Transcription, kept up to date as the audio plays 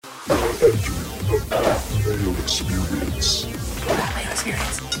Experience. Pat Mayo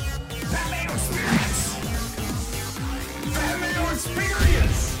Experience. Pat Mayo Experience. Pat Mayo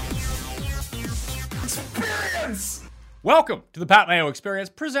Experience. Experience. Welcome to the Pat Mayo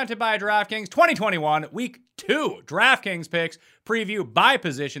Experience, presented by DraftKings 2021 Week 2 DraftKings picks, preview by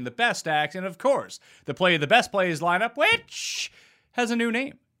position, the best stacks, and of course, the best plays lineup, which has a new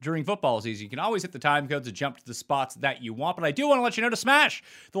name. During football season, you can always hit the time codes to jump to the spots that you want, but I do want to let you know to smash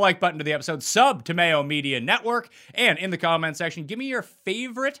the like button to the episode, sub to Mayo Media Network, and in the comment section, give me your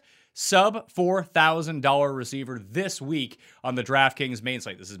favorite sub $4,000 receiver this week on the DraftKings main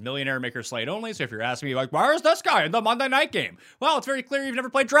slate. This is Millionaire Maker slate only, so if you're asking me, like, where is this guy in the Monday night game? Well, it's very clear you've never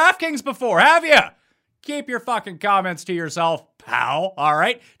played DraftKings before, have you? Keep your fucking comments to yourself, pal, all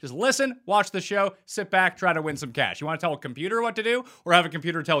right? Just listen, watch the show, sit back, try to win some cash. You want to tell a computer what to do or have a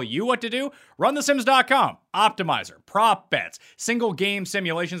computer tell you what to do? RunTheSims.com, optimizer, prop bets, single game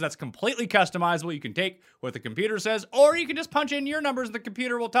simulations that's completely customizable. You can take what the computer says, or you can just punch in your numbers and the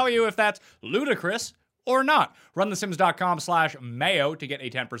computer will tell you if that's ludicrous or not. RunTheSims.com/Mayo to get a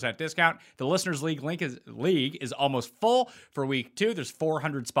 10% discount. The Listeners League league is almost full for week 2. There's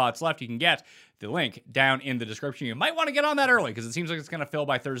 400 spots left. You can get the link down in the description. You might want to get on that early because it seems like it's going to fill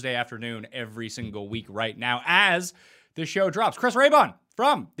by Thursday afternoon every single week right now as the show drops. Chris Raybon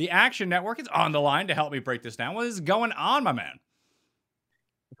from the Action Network is on the line to help me break this down. What is going on, my man?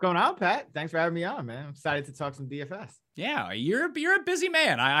 What's going on, Pat? Thanks for having me on, man. I'm excited to talk some DFS. Yeah, you're a busy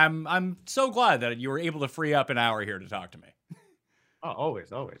man. I'm so glad that you were able to free up an hour here to talk to me. Oh, always.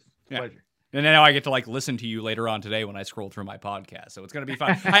 Yeah. Pleasure. And now I get to listen to you later on today when I scroll through my podcast. So it's going to be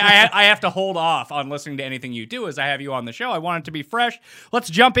fun. I have to hold off on listening to anything you do as I have you on the show. I want it to be fresh. Let's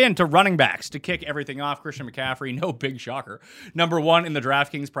jump into running backs to kick everything off. Christian McCaffrey, no big shocker. Number 1 in the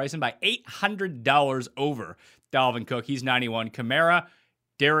DraftKings pricing by $800 over Dalvin Cook. He's 91. Kamara,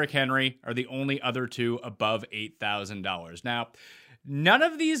 Derrick Henry are the only other two above $8,000. Now, none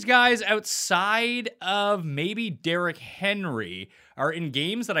of these guys outside of maybe Derrick Henry are in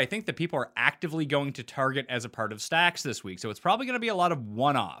games that I think that people are actively going to target as a part of stacks this week. So it's probably going to be a lot of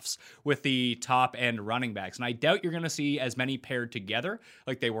one-offs with the top end running backs. And I doubt you're going to see as many paired together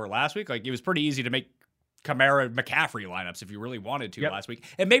like they were last week. Like, it was pretty easy to make Kamara McCaffrey lineups if you really wanted to last week.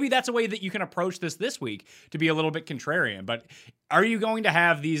 And maybe that's a way that you can approach this week to be a little bit contrarian. But are you going to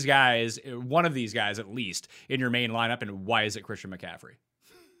have these guys, one of these guys at least, in your main lineup? And why is it Christian McCaffrey?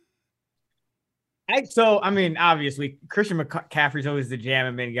 Obviously, Christian McCaffrey's always the jam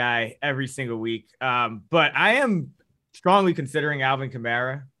and min guy every single week. But I am strongly considering Alvin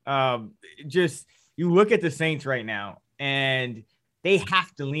Kamara. You look at the Saints right now, and they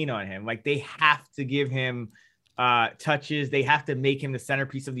have to lean on him. Like, they have to give him touches. They have to make him the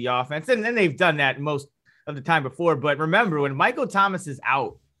centerpiece of the offense. And then they've done that most of the time before. But remember, when Michael Thomas is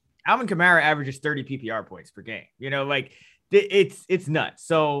out, Alvin Kamara averages 30 PPR points per game. It's nuts.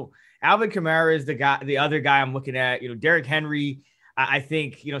 So Alvin Kamara is the other guy I'm looking at. Derrick Henry, I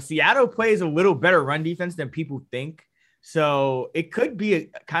think, Seattle plays a little better run defense than people think. So it could be a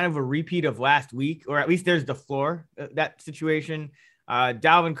kind of a repeat of last week, or at least there's the floor, that situation.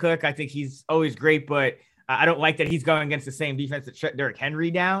 Dalvin Cook, I think he's always great, but I don't like that he's going against the same defense that shut Derrick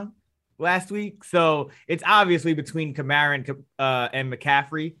Henry down last week. So it's obviously between Kamara and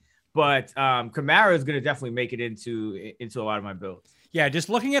McCaffrey, but Kamara is going to definitely make it into a lot of my builds. Yeah, just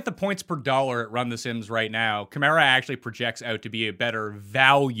looking at the points per dollar at Run the Sims right now, Kamara actually projects out to be a better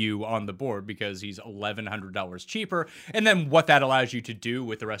value on the board because he's $1,100 cheaper. And then what that allows you to do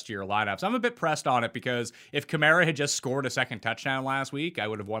with the rest of your lineups. I'm a bit pressed on it because if Kamara had just scored a second touchdown last week, I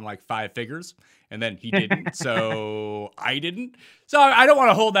would have won like 5 figures. And then he didn't, so I didn't. So I don't want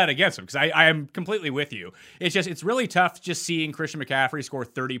to hold that against him because I am completely with you. It's really tough just seeing Christian McCaffrey score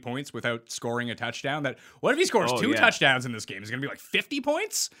 30 points without scoring a touchdown. What if he scores 2 touchdowns in this game? Is it going to be like 50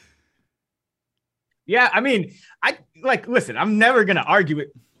 points? Yeah, listen, I'm never going to argue with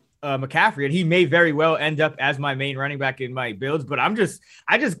McCaffrey, and he may very well end up as my main running back in my builds, but I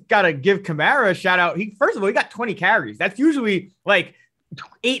just got to give Kamara a shout out. First of all, he got 20 carries. That's usually like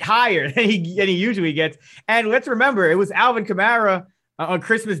 8 higher than he usually gets. And let's remember, it was Alvin Kamara on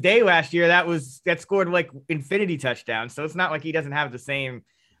Christmas Day last year that scored like infinity touchdowns. So it's not like he doesn't have the same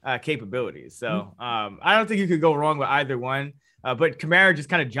capabilities. So I don't think you could go wrong with either one. But Kamara just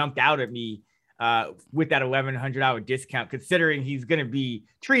kind of jumped out at me with that $1,100 discount, considering he's going to be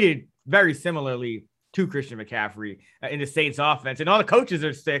treated very similarly to Christian McCaffrey in the Saints offense. And all the coaches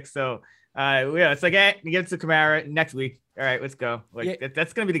are sick. So it's like, you get to Kamara next week. all right, let's go. Like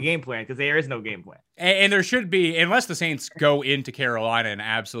that's going to be the game plan because there is no game plan. And there should be, unless the Saints go into Carolina and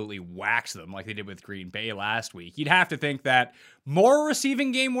absolutely wax them like they did with Green Bay last week. You'd have to think that more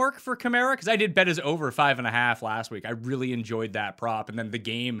receiving game work for Kamara, because I did bet his over 5.5 last week. I really enjoyed that prop, and then the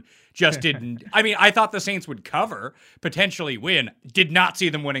game just didn't. I mean, I thought the Saints would cover, potentially win. Did not see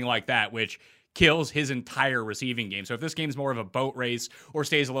them winning like that, which kills his entire receiving game. So if this game's more of a boat race or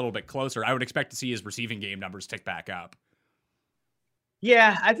stays a little bit closer, I would expect to see his receiving game numbers tick back up.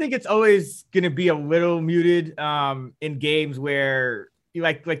 Yeah, I think it's always going to be a little muted in games where you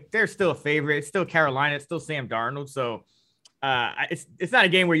like they're still a favorite. It's still Carolina. It's still Sam Darnold. So it's not a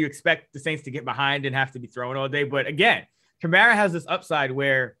game where you expect the Saints to get behind and have to be throwing all day. But again, Kamara has this upside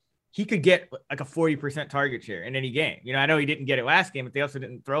where he could get like a 40% target share in any game. You know, I know he didn't get it last game, but they also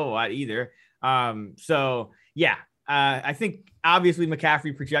didn't throw a lot either. So yeah, I think obviously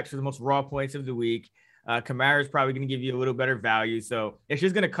McCaffrey projects for the most raw points of the week. Kamara is probably going to give you a little better value. So it's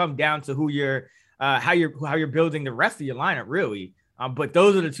just going to come down to who you're, how you're building the rest of your lineup, really. But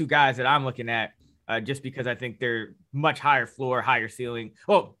those are the two guys that I'm looking at, just because I think they're much higher floor, higher ceiling.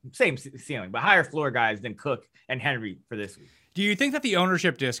 Well, same ceiling, but higher floor guys than Cook and Henry for this week. Do you think that the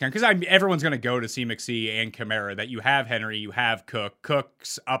ownership discount, because everyone's going to go to C. McC and Kamara, that you have Henry, you have Cook.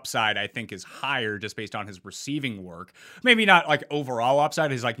 Cook's upside, I think, is higher just based on his receiving work. Maybe not like overall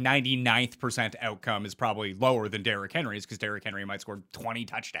upside. His like 99th percent outcome is probably lower than Derrick Henry's, because Derrick Henry might score 20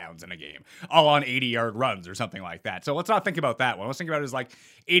 touchdowns in a game, all on 80-yard runs or something like that. So let's not think about that one. Let's think about his like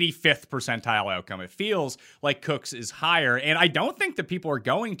 85th percentile outcome. It feels like Cook's is higher, and I don't think that people are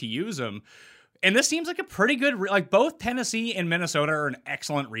going to use him. And this seems like a pretty good, like both Tennessee and Minnesota are in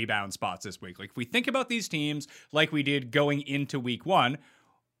excellent rebound spots this week. Like if we think about these teams like we did going into week one,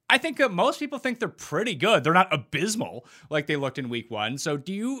 I think that most people think they're pretty good. They're not abysmal like they looked in week one. So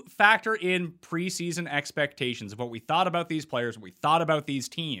do you factor in preseason expectations of what we thought about these players, what we thought about these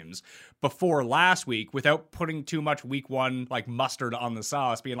teams before last week without putting too much week one like mustard on the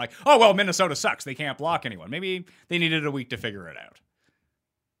sauce, being like, oh, well, Minnesota sucks. They can't block anyone. Maybe they needed a week to figure it out.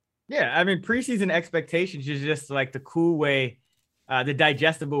 Yeah, I mean, preseason expectations is just like the cool way, the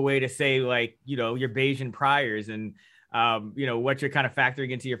digestible way to say, like, you know, your Bayesian priors and, you know, what you're kind of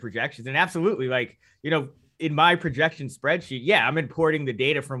factoring into your projections. And absolutely, like, you know, in my projection spreadsheet, yeah, I'm importing the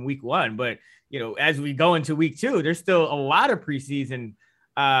data from week one. But, you know, as we go into week two, there's still a lot of preseason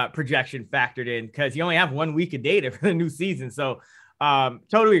projection factored in because you only have 1 week of data for the new season. So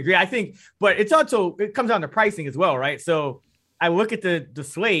totally agree. I think, but it comes down to pricing as well, right? So I look at the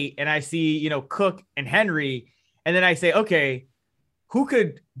slate and I see, you know, Cook and Henry, and then I say, okay, who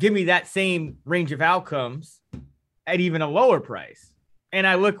could give me that same range of outcomes at even a lower price? And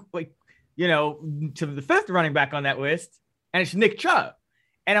I look like, you know, to the fifth running back on that list, and it's Nick Chubb.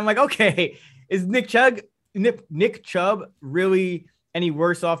 And I'm like, okay, is Nick Chubb really any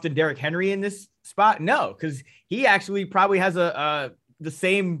worse off than Derrick Henry in this spot? No, because he actually probably has the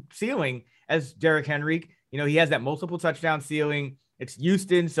same ceiling as Derrick Henry. You know, he has that multiple touchdown ceiling. It's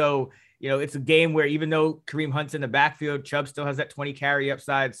Houston. So, you know, it's a game where even though Kareem Hunt's in the backfield, Chubb still has that 20 carry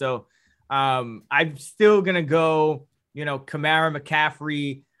upside. So I'm still going to go, you know, Kamara,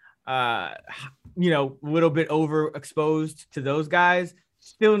 McCaffrey, you know, a little bit overexposed to those guys.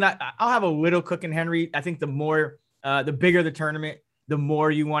 Still not, I'll have a little Cook and Henry. I think the bigger the tournament, the more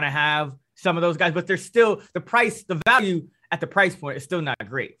you want to have some of those guys, but there's still the value at the price point is still not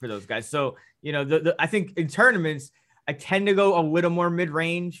great for those guys. So, you know, I think in tournaments, I tend to go a little more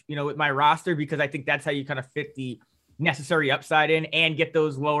mid-range, you know, with my roster, because I think that's how you kind of fit the necessary upside in and get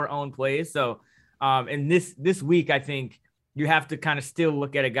those lower owned plays. So, and this week, I think you have to kind of still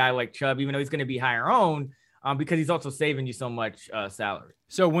look at a guy like Chubb, even though he's going to be higher owned, because he's also saving you so much salary.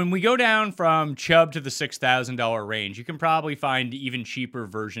 So when we go down from Chubb to the $6,000 range, you can probably find even cheaper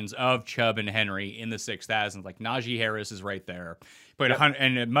versions of Chubb and Henry in the 6,000s. Like Najee Harris is right there. But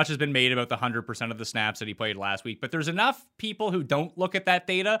and much has been made about the 100% of the snaps that he played last week. But there's enough people who don't look at that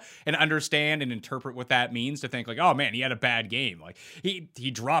data and understand and interpret what that means to think like, oh man, he had a bad game. Like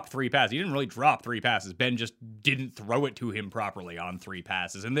he dropped 3 passes. He didn't really drop 3 passes. Ben just didn't throw it to him properly on 3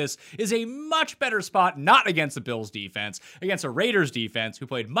 passes. And this is a much better spot, not against the Bills defense, against a Raiders defense who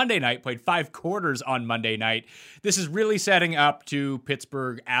played Monday night, played 5 quarters on Monday night. This is really setting up to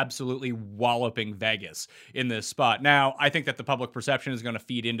Pittsburgh absolutely walloping Vegas in this spot. Now, I think that the public perception is going to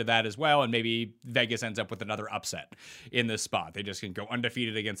feed into that as well, and maybe Vegas ends up with another upset in this spot. They just can go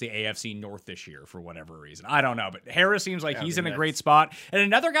undefeated against the AFC North this year for whatever reason. I don't know, but Harris seems like he's in a great spot. And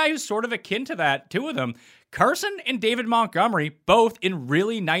another guy who's sort of akin to that, two of them, Carson and David Montgomery, both in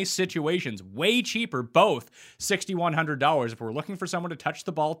really nice situations, way cheaper, both $6,100. If we're looking for someone to touch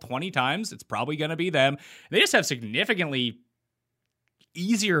the ball 20 times, it's probably going to be them. They just have significantly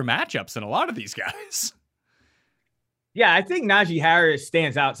easier matchups than a lot of these guys. Yeah, I think Najee Harris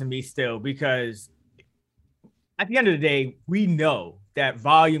stands out to me still because at the end of the day, we know that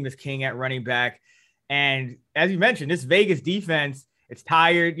volume is king at running back. And as you mentioned, this Vegas defense, it's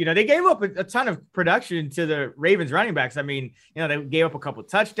tired. They gave up a ton of production to the Ravens running backs. I mean, they gave up a couple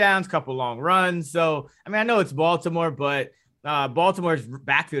touchdowns, couple long runs. So, I know it's Baltimore, but Baltimore's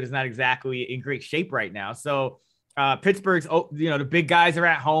backfield is not exactly in great shape right now. So Pittsburgh's, the big guys are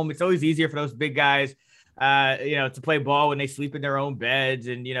at home. It's always easier for those big guys, to play ball when they sleep in their own beds.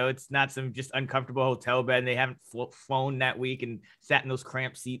 And, it's not some just uncomfortable hotel bed and they haven't flown that week and sat in those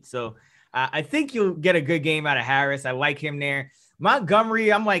cramped seats. So I think you'll get a good game out of Harris. I like him there.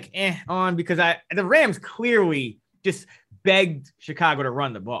 Montgomery, I'm like on because the Rams clearly just begged Chicago to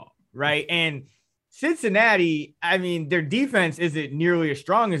run the ball, right? And Cincinnati, their defense isn't nearly as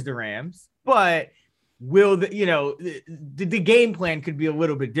strong as the Rams, but the game plan could be a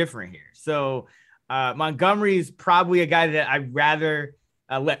little bit different here. So Montgomery is probably a guy that I'd rather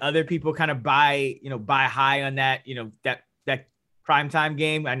let other people kind of buy high on that, that primetime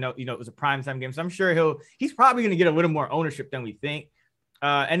game. I know, it was a primetime game, so I'm sure he's probably going to get a little more ownership than we think.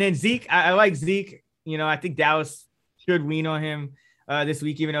 And then Zeke, I like Zeke. I think Dallas should lean on him this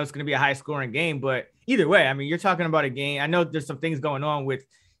week, even though it's going to be a high scoring game. But either way, you're talking about a game. I know there's some things going on with,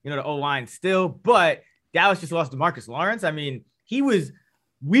 the O-line still, but Dallas just lost to Marcus Lawrence. He was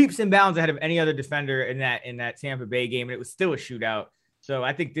leaps and bounds ahead of any other defender in that Tampa Bay game, and it was still a shootout. So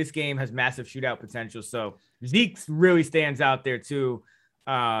I think this game has massive shootout potential. So Zeke really stands out there too,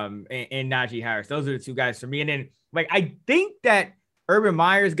 and Najee Harris. Those are the two guys for me. And then I think that Urban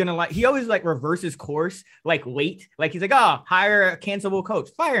Meyer is gonna he always reverses course late. He's hire a cancelable coach,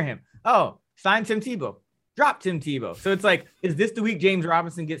 fire him. Oh, sign Tim Tebow, drop Tim Tebow. So it's is this the week James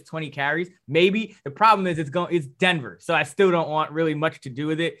Robinson gets 20 carries? Maybe. The problem is it's Denver, so I still don't want really much to do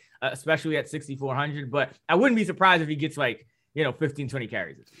with it, especially at 6,400. But I wouldn't be surprised if he gets 15, 20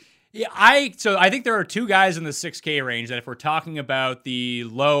 carries. Yeah, I think there are two guys in the 6K range that if we're talking about the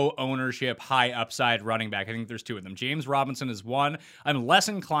low ownership, high upside running back, I think there's two of them. James Robinson is one. I'm less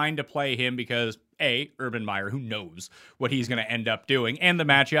inclined to play him because Urban Meyer, who knows what he's going to end up doing, and the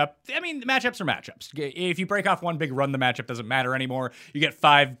matchup. The matchups are matchups. If you break off one big run, the matchup doesn't matter anymore. You get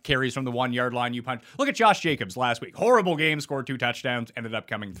 5 carries from the 1 yard line. You punch. Look at Josh Jacobs last week. Horrible game, scored 2 touchdowns, ended up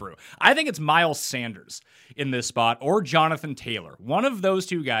coming through. I think it's Miles Sanders in this spot or Jonathan Taylor. One of those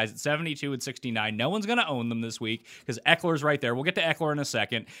two guys at 72 and 69. No one's going to own them this week because Eckler's right there. We'll get to Eckler in a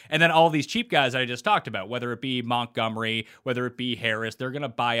second. And then all these cheap guys I just talked about, whether it be Montgomery, whether it be Harris, they're going to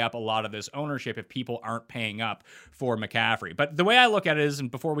buy up a lot of this ownership if people aren't paying up for McCaffrey. But the way I look at it is, and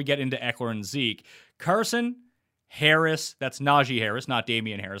before we get into Eckler and Zeke, Carson, Harris, that's Najee Harris, not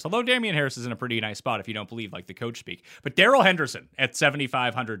Damian Harris. Although Damian Harris is in a pretty nice spot if you don't believe the coach speak. But Darrell Henderson at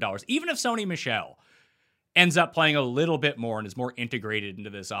 $7,500. Even if Sony Michel ends up playing a little bit more and is more integrated into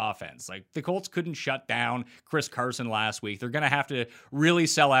this offense. The Colts couldn't shut down Chris Carson last week. They're going to have to really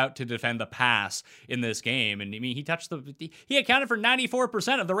sell out to defend the pass in this game. And he he accounted for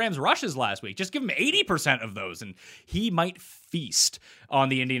 94% of the Rams rushes last week. Just give him 80% of those and he might feast on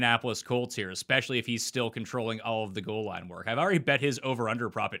the Indianapolis Colts here, especially if he's still controlling all of the goal line work. I've already bet his over-under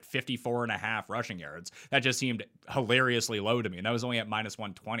prop at 54.5 rushing yards. That just seemed hilariously low to me, and that was only at minus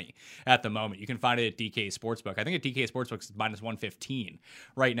 120 at the moment. You can find it at DK Sportsbook. I think at DK Sportsbook it's minus 115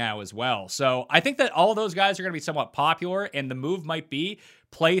 right now as well. So I think that all of those guys are going to be somewhat popular, and the move might be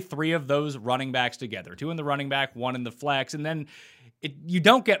play 3 of those running backs together, 2 in the running back, 1 in the flex, and then you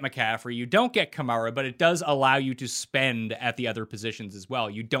don't get McCaffrey, you don't get Kamara, but it does allow you to spend at the other positions as well.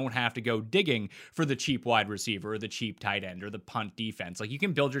 You don't have to go digging for the cheap wide receiver or the cheap tight end or the punt defense. You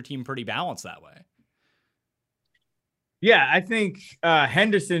can build your team pretty balanced that way. Yeah, I think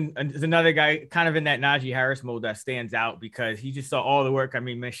Henderson is another guy kind of in that Najee Harris mode that stands out because he just saw all the work.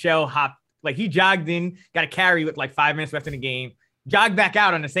 Michelle hopped, he jogged in, got a carry with 5 minutes left in the game, jogged back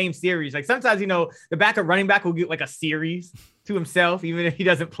out on the same series. Sometimes, the backup running back will get a series to himself, even if he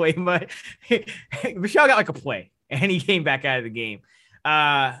doesn't play much. Michelle got a play and he came back out of the game.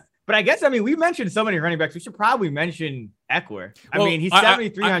 But I guess, we mentioned so many running backs. We should probably mention Eckler. Well, I mean, he's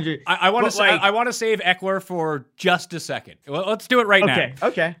 7,300. I want to like, I want to save Eckler for just a second. Well, let's do it right now.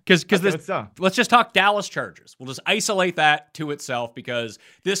 Okay. Because Okay, let's just talk Dallas Chargers. We'll just isolate that to itself because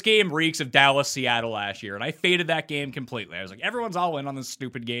this game reeks of Dallas Seattle last year, and I faded that game completely. I was like, everyone's all in on this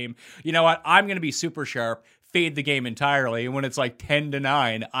stupid game. You know what? I'm going to be super sharp. Fade the game entirely, and when it's like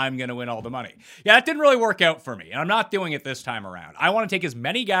 10-9, I'm going to win all the money. Yeah, that didn't really work out for me, and I'm not doing it this time around. I want to take as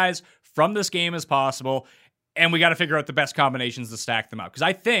many guys from this game as possible, and we got to figure out the best combinations to stack them up. Because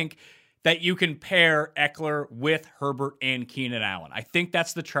I think that you can pair Eckler with Herbert and Keenan Allen. I think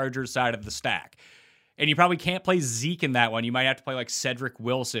that's the Chargers side of the stack. And you probably can't play Zeke in that one. You might have to play like Cedric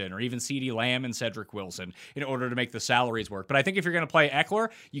Wilson or even CeeDee Lamb and Cedric Wilson in order to make the salaries work. But I think if you're going to play Eckler,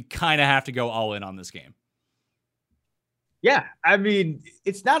 you kind of have to go all in on this game. Yeah, I mean,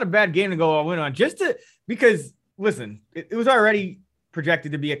 it's not a bad game to go all in on because listen, it was already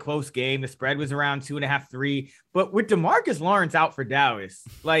projected to be a close game. The spread was around 2.5, 3, but with DeMarcus Lawrence out for Dallas,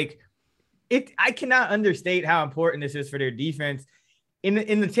 like I cannot understate how important this is for their defense. In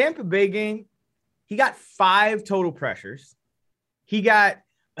the Tampa Bay game, he got 5 total pressures. He had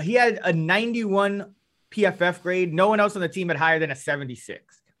a 91 PFF grade. No one else on the team had higher than a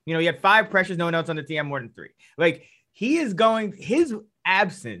 76. You know, he had 5 pressures. No one else on the team had more than 3. Like, his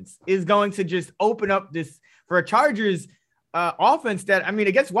absence is going to just open up this for a Chargers offense that, I mean,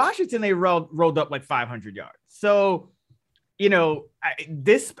 against Washington, they rolled up like 500 yards. So, you know,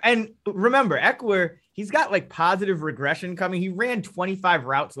 and remember, Eckler, he's got like positive regression coming. He ran 25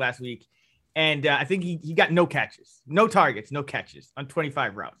 routes last week, and I think he got no catches, no targets, no catches on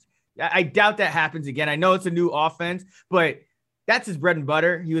 25 routes. I doubt that happens again. I know it's a new offense, but that's his bread and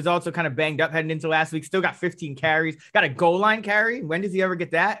butter. He was also kind of banged up heading into last week. Still got 15 carries. Got a goal line carry. When does he ever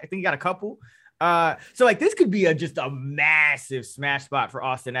get that? I think he got a couple. So like this could be just a massive smash spot for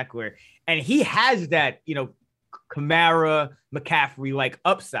Austin Eckler. And he has that, you know, Kamara, McCaffrey like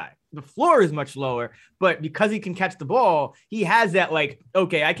upside. The floor is much lower, but because he can catch the ball, he has that like,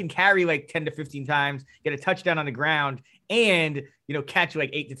 okay, I can carry like 10 to 15 times, get a touchdown on the ground, and, you know, catch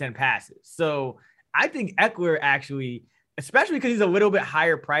like 8 to 10 passes. So I think Eckler actually, especially because he's a little bit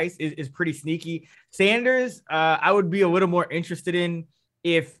higher price, is pretty sneaky. Sanders, I would be a little more interested in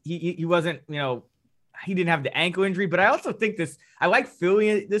if he wasn't, you know, he didn't have the ankle injury. But I also think I like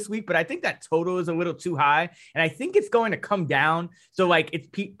Philly this week, but I think that total is a little too high. And I think it's going to come down. So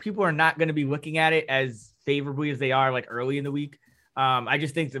like people are not going to be looking at it as favorably as they are like early in the week. I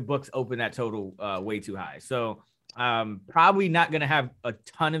just think the books open that total way too high. So probably not going to have a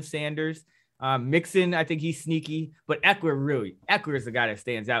ton of Sanders. Mixon, I think he's sneaky, but Eckler is the guy that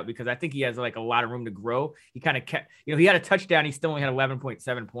stands out because I think he has like a lot of room to grow. He kind of kept, you know, he had a touchdown. He still only had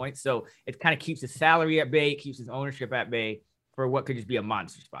 11.7 points. So it kind of keeps his salary at bay, keeps his ownership at bay for what could just be a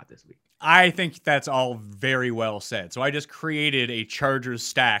monster spot this week. I think that's all very well said. So I just created a Chargers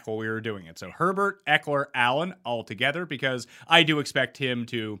stack while we were doing it. So Herbert, Eckler, Allen all together because I do expect him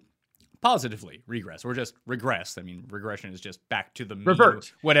to positively regress or just regress. I mean, regression is just back to the mean,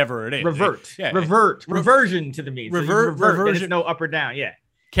 revert, whatever it is. Reversion to the mean. Reversion. No up or down. Yeah.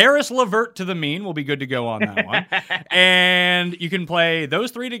 Karis LeVert to the mean will be good to go on that one. And you can play those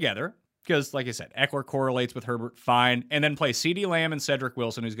 3 together because, like I said, Eckler correlates with Herbert fine. And then play CeeDee Lamb and Cedric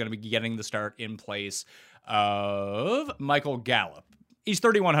Wilson, who's going to be getting the start in place of Michael Gallup. He's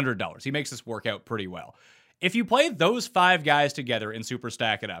 $3,100. He makes this work out pretty well. If you play those 5 guys together and super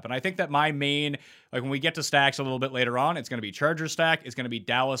stack it up, and I think that my main, like when we get to stacks a little bit later on, it's going to be Chargers stack, it's going to be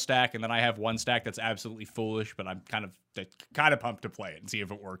Dallas stack, and then I have one stack that's absolutely foolish, but I'm kind of pumped to play it and see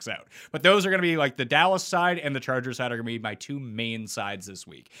if it works out. But those are going to be like the Dallas side and the Chargers side are going to be my 2 main sides this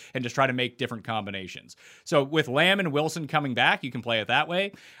week, and just try to make different combinations. So with Lamb and Wilson coming back, you can play it that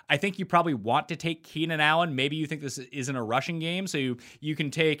way. I think you probably want to take Keenan Allen. Maybe you think this isn't a rushing game, so you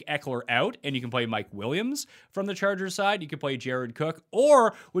can take Eckler out and you can play Mike Williams. From the Chargers side, you could play Jared Cook.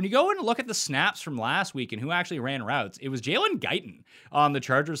 Or when you go and look at the snaps from last week and who actually ran routes, it was Jalen Guyton on the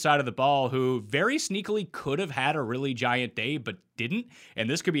Chargers side of the ball who very sneakily could have had a really giant day, but didn't. And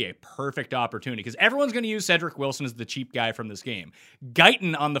this could be a perfect opportunity because everyone's going to use Cedric Wilson as the cheap guy from this game.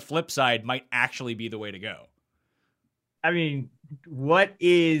 Guyton on the flip side might actually be the way to go. I mean, what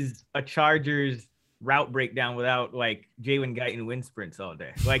is a Chargers route breakdown without like Jalen Guyton wind sprints all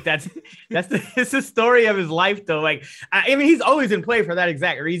day? Like it's the story of his life though. Like I mean he's always in play for that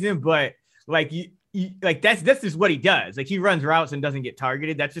exact reason, but like you like that's just what he does. Like he runs routes and doesn't get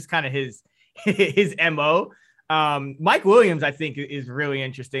targeted. That's just kind of his MO. Mike Williams I think is really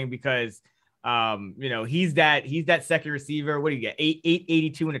interesting because you know he's that second receiver. What do you get?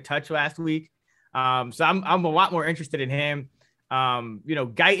 882 in a touch last week. So I'm a lot more interested in him.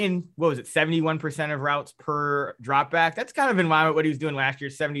 Guyton, what was it, 71% of routes per drop back? That's kind of in line with what he was doing last year,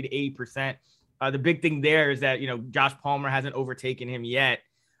 70 to 80%. The big thing there is that, Josh Palmer hasn't overtaken him yet.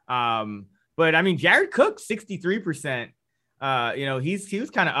 But I mean, Jared Cook, 63%. He was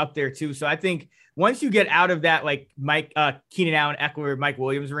kind of up there too. So I think once you get out of that, like Keenan Allen, Eckler, Mike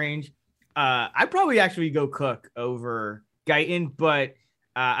Williams range, I'd probably actually go Cook over Guyton, but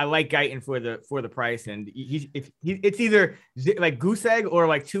I like Guyton for the price, and it's either like goose egg or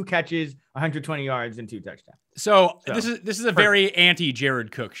like 2 catches, 120 yards, and 2 touchdowns. So this is a very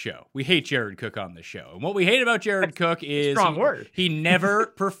anti-Jared Cook show. We hate Jared Cook on the show, and what we hate about Jared Cook is he never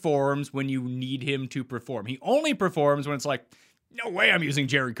performs when you need him to perform. He only performs when it's like, no way I'm using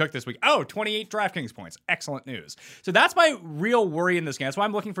Jared Cook this week. Oh, 28 DraftKings points. Excellent news. So that's my real worry in this game. That's why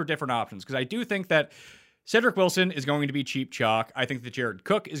I'm looking for different options, because I do think that Cedric Wilson is going to be cheap chalk. I think that Jared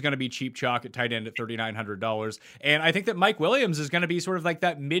Cook is going to be cheap chalk at tight end at $3,900. And I think that Mike Williams is going to be sort of like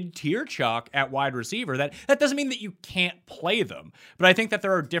that mid-tier chalk at wide receiver. That doesn't mean that you can't play them, but I think that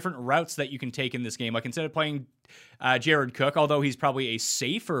there are different routes that you can take in this game. Like instead of playing Jared Cook, although he's probably a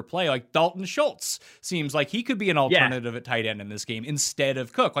safer play, like Dalton Schultz seems like he could be an alternative at tight end in this game instead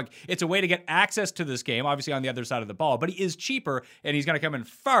of Cook. Like it's a way to get access to this game, obviously on the other side of the ball, but he is cheaper and he's going to come in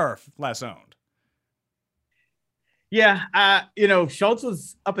far less owned. Yeah, Schultz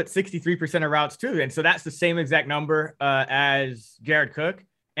was up at 63% of routes too, and so that's the same exact number as Jared Cook.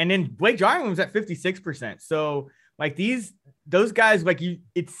 And then Blake Jarwin was at 56%. So like those guys, like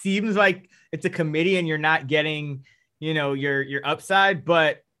it seems like it's a committee and you're not getting, your upside,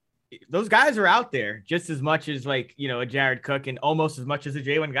 but those guys are out there just as much as like, a Jared Cook and almost as much as a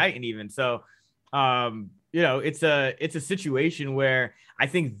Jalen Guyton even. So, it's a situation where I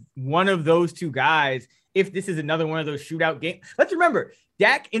think one of those two guys, if this is another one of those shootout games, let's remember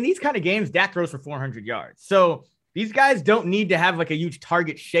Dak in these kind of games, Dak throws for 400 yards. So these guys don't need to have like a huge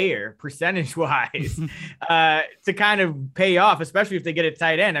target share percentage wise to kind of pay off, especially if they get a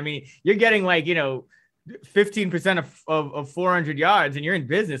tight end. I mean, you're getting like, 15% of 400 yards and you're in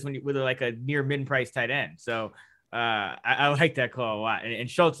business with like a near mid-price tight end. So I like that call a lot. And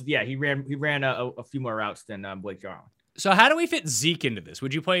Schultz, yeah, he ran a few more routes than Blake Jarwin. So how do we fit Zeke into this?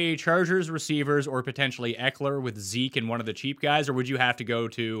 Would you play Chargers receivers or potentially Eckler with Zeke and one of the cheap guys, or would you have to go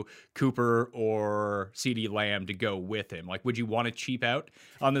to Cooper or CeeDee Lamb to go with him? Like, would you want to cheap out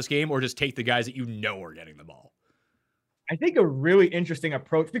on this game or just take the guys that you know are getting the ball? I think a really interesting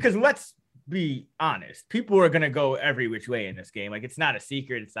approach, because let's be honest, people are going to go every which way in this game. Like, it's not a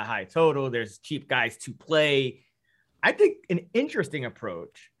secret. It's a high total. There's cheap guys to play. I think an interesting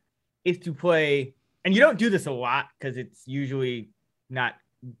approach is to play, and you don't do this a lot because it's usually not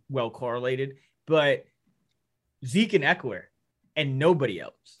well correlated, but Zeke and Eckler and nobody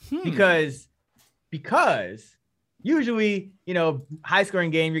else. Because usually, high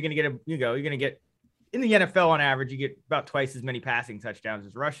scoring game, you're going to get in the NFL on average, you get about twice as many passing touchdowns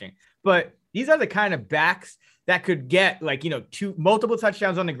as rushing. But these are the kind of backs that could get like, multiple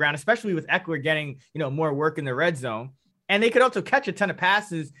touchdowns on the ground, especially with Eckler getting, more work in the red zone. And they could also catch a ton of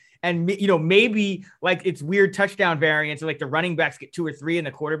passes. And, maybe like it's weird touchdown variants, like the running backs get 2 or 3 and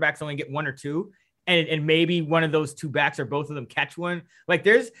the quarterbacks only get 1 or 2. And maybe one of those 2 backs or both of them catch one. Like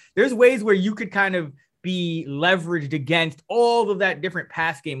there's ways where you could kind of be leveraged against all of that different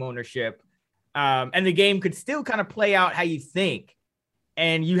pass game ownership. And the game could still kind of play out how you think.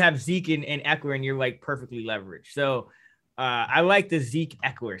 And you have Zeke and Eckler and you're like perfectly leveraged. So I like the Zeke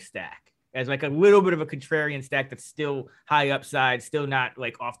Eckler stack as like a little bit of a contrarian stack that's still high upside, still not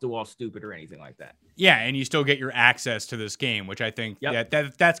like off the wall stupid or anything like that. Yeah, and you still get your access to this game, which I think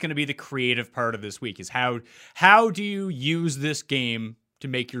that's going to be the creative part of this week is how do you use this game to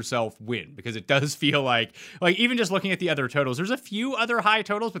make yourself win? Because it does feel like even just looking at the other totals, there's a few other high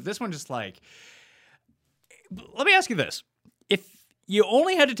totals, but this one just like, let me ask you this. If you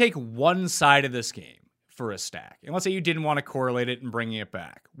only had to take one side of this game for a stack, and let's say you didn't want to correlate it and bringing it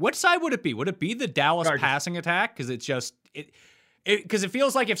back, what side would it be? Would it be the Dallas passing attack? Because it's just because it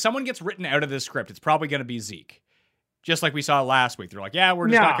feels like if someone gets written out of this script, it's probably going to be Zeke. Just like we saw last week. They're like, yeah, we're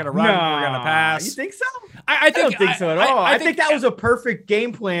just not going to run. We're going to pass. You think so? I don't think so at all. I think that was a perfect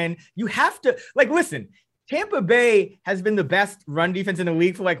game plan. You have to listen, Tampa Bay has been the best run defense in the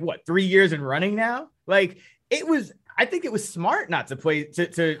league for 3 years and running now. I think it was smart not to play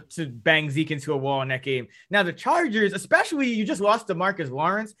to bang Zeke into a wall in that game. Now the Chargers, especially you just lost to Marcus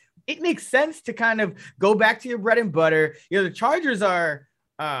Lawrence, it makes sense to kind of go back to your bread and butter. The Chargers are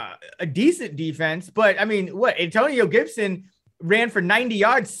a decent defense, but I mean, Antonio Gibson ran for 90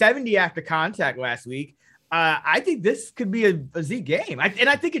 yards, 70 after contact last week. I think this could be a Zeke game. I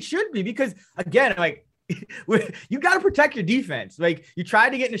think it should be because again, you got to protect your defense. Like you tried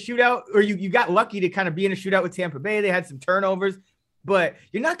to get in a shootout, or you got lucky to kind of be in a shootout with Tampa Bay. They had some turnovers, but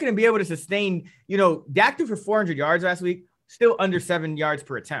you're not going to be able to sustain, Dak threw for 400 yards last week, still under 7 yards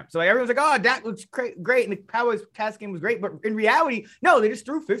per attempt. So like everyone's like, oh, Dak looks great. And the Cowboys pass game was great. But in reality, no, they just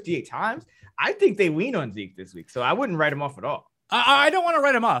threw 58 times. I think they lean on Zeke this week. So I wouldn't write him off at all. I don't want to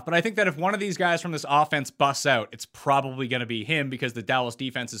write him off, but I think that if one of these guys from this offense busts out, it's probably going to be him because the Dallas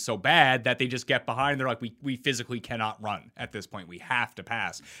defense is so bad that they just get behind. They're like, we physically cannot run at this point. We have to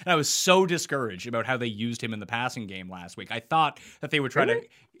pass. And I was so discouraged about how they used him in the passing game last week. I thot that they would try to,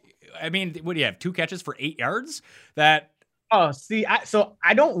 I mean, what do you have? 2 catches for 8 yards? Oh, see,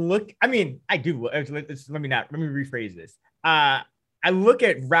 I don't look, I mean, I do. Let me rephrase this. I look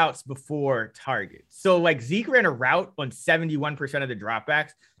at routes before targets. So like Zeke ran a route on 71% of the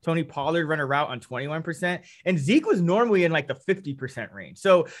dropbacks. Tony Pollard ran a route on 21%. And Zeke was normally in like the 50% range.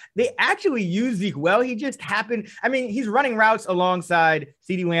 So they actually use Zeke well. He just happened. I mean, he's running routes alongside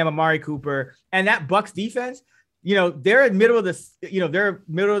CeeDee Lamb, Amari Cooper, and that Bucs defense, they're in middle of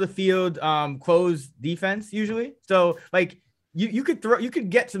the field, closed defense usually. So like, you could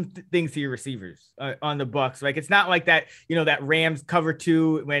get some things to your receivers on the Bucs. Like it's not like that, that Rams cover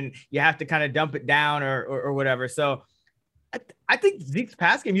 2 when you have to kind of dump it down or whatever. So I think Zeke's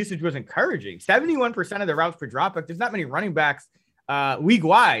pass game usage was encouraging. 71% of the routes per dropback. There's not many running backs league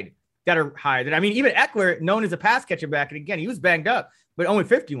wide that are higher than. I mean, even Eckler, known as a pass catcher back, and again he was banged up, but only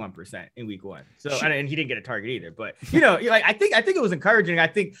 51% in week 1. So and he didn't get a target either. But like I think it was encouraging. I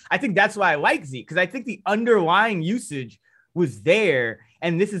think that's why I like Zeke, because I think the underlying usage was there,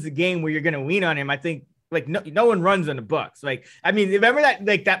 and this is a game where you're going to lean on him. I think like no one runs on the Bucs. Like, I mean, remember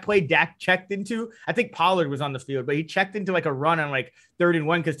that play Dak checked into? I think Pollard was on the field, but he checked into like a run on like 3rd and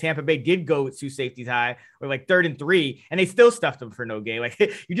 1 because Tampa Bay did go with 2 safeties high, or like 3rd and 3, and they still stuffed him for no gain. Like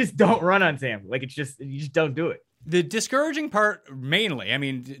you just don't run on Tampa. Like you just don't do it. The discouraging part mainly, I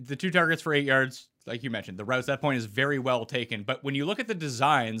mean, the 2 targets for 8 yards, like you mentioned, the routes, that point is very well taken. But when you look at the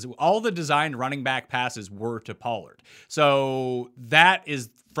designs, all the designed running back passes were to Pollard. So that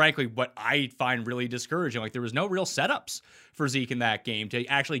is frankly what I find really discouraging. Like there was no real setups for Zeke in that game to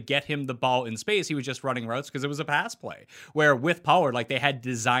actually get him the ball in space. He was just running routes because it was a pass play. Where with Pollard, like they had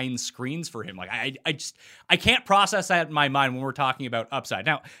designed screens for him. Like I can't process that in my mind when we're talking about upside.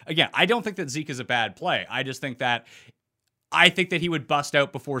 Now, again, I don't think that Zeke is a bad play. I think that he would bust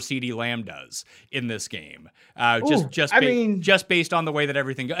out before CeeDee Lamb does in this game. Just based on the way that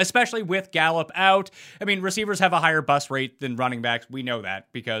everything goes, especially with Gallup out. I mean, receivers have a higher bust rate than running backs. We know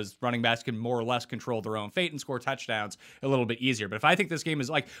that because running backs can more or less control their own fate and score touchdowns a little bit easier. But if I think this game is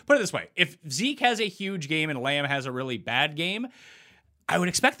like, put it this way, if Zeke has a huge game and Lamb has a really bad game, I would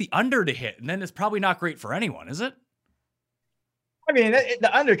expect the under to hit. And then it's probably not great for anyone, is it? I mean,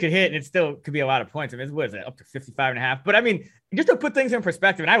 the under could hit, and it still could be a lot of points. I mean, what is it, up to 55.5? But I mean, just to put things in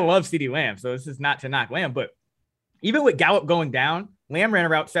perspective, and I love CeeDee Lamb, so this is not to knock Lamb, but even with Gallup going down, Lamb ran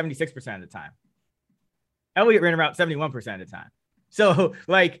around 76% of the time. Elliott ran around 71% of the time. So,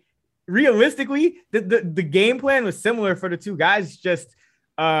 like, realistically, the game plan was similar for the 2 guys. Just,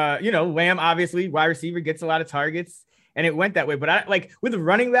 Lamb, obviously, wide receiver, gets a lot of targets, and it went that way. But with the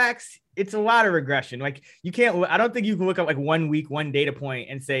running backs, it's a lot of regression. Like I don't think you can look at like 1 week, 1 data point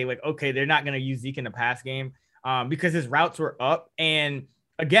and say like, okay, they're not going to use Zeke in the pass game because his routes were up. And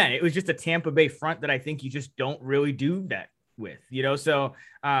again, it was just a Tampa Bay front that I think you just don't really do that with, So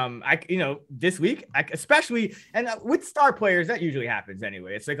this week, especially, and with star players, that usually happens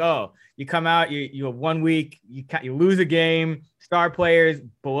anyway. It's like, oh, you come out, you have 1 week, you lose a game, star players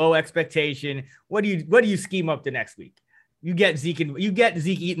below expectation. What do you scheme up the next week? You get Zeke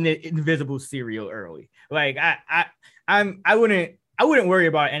eating the invisible cereal early. Like I wouldn't worry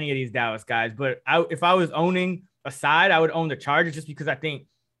about any of these Dallas guys, but if I was owning a side, I would own the Chargers just because I think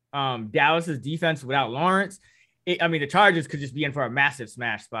Dallas's defense without Lawrence, the Chargers could just be in for a massive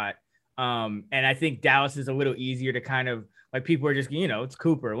smash spot. And I think Dallas is a little easier to kind of like people are just, it's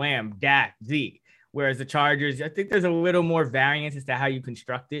Cooper, Lamb, Dak, Zeke. Whereas the Chargers, I think there's a little more variance as to how you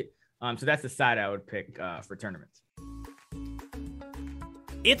construct it. So that's the side I would pick for tournaments.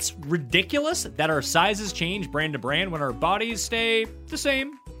 It's ridiculous that our sizes change brand to brand when our bodies stay the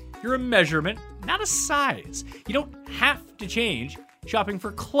same. You're a measurement, not a size. You don't have to change. Shopping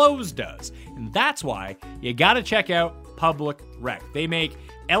for clothes does. And that's why you gotta check out Public Rec. They make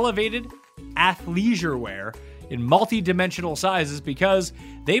elevated, athleisure wear in multi-dimensional sizes because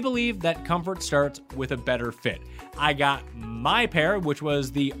they believe that comfort starts with a better fit. I got my pair, which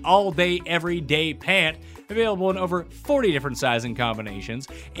was the all-day, everyday pant, available in over 40 different sizing combinations,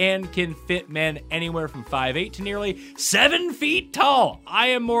 and can fit men anywhere from 5'8" to nearly 7 feet tall. I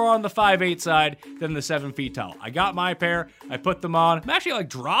am more on the 5'8" side than the 7 feet tall. I got my pair, I put them on. I'm actually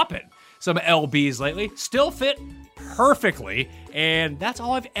dropping some LBs lately. Still fit perfectly, and that's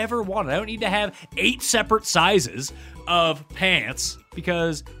all I've ever wanted. I don't need to have 8 separate sizes of pants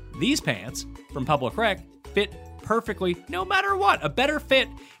because these pants from Public Rec fit perfectly no matter what. A better fit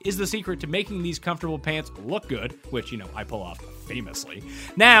is the secret to making these comfortable pants look good, which, I pull off famously.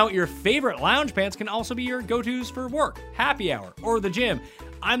 Now, your favorite lounge pants can also be your go-tos for work, happy hour, or the gym.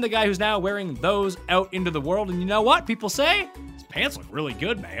 I'm the guy who's now wearing those out into the world, and you know what? People say, these pants look really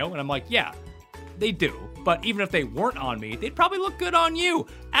good, Mayo. And I'm like, yeah, they do. But even if they weren't on me, they'd probably look good on you.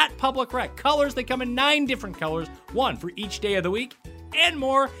 At Public Rec, colors, they come in 9 different colors, one for each day of the week, and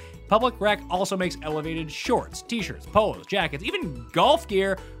more. Public Rec also makes elevated shorts, t-shirts, polos, jackets, even golf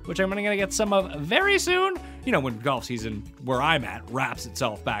gear, which I'm going to get some of very soon. When golf season, where I'm at, wraps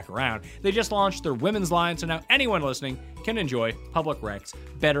itself back around. They just launched their women's line, so now anyone listening can enjoy Public Rec's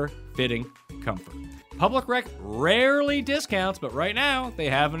better fitting comfort. Public Rec rarely discounts, but right now they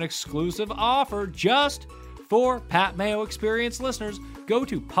have an exclusive offer just for Pat Mayo Experience listeners. Go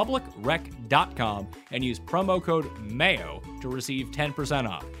to publicrec.com and use promo code MAYO to receive 10%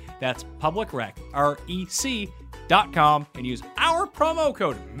 off. That's publicrec.com and use our promo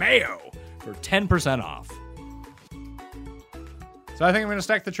code MAYO for 10% off. So I think I'm going to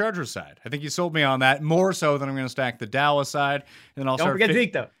stack the Chargers side. I think you sold me on that more so than I'm going to stack the Dallas side. And then I'll Don't forget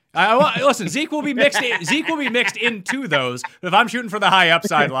Zeke, though. Listen, Zeke will be mixed. Zeke will be mixed into those. But if I'm shooting for the high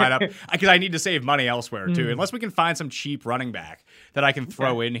upside lineup, because I need to save money elsewhere too, unless we can find some cheap running back that I can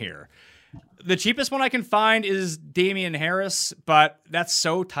throw in here. The cheapest one I can find is Damian Harris, but that's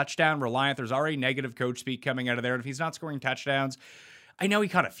so touchdown reliant. There's already negative coach speak coming out of there. And if he's not scoring touchdowns, I know he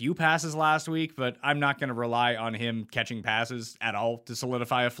caught a few passes last week, but I'm not going to rely on him catching passes at all to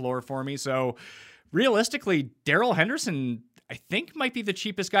solidify a floor for me. So realistically, Darrell Henderson, I think, might be the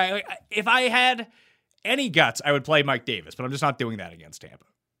cheapest guy. If I had any guts, I would play Mike Davis, but I'm just not doing that against Tampa.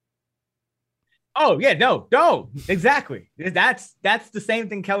 Oh, yeah, no, exactly. That's the same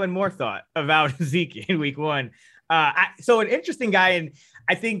thing Kellen Moore thought about Zeke in week 1. So an interesting guy, and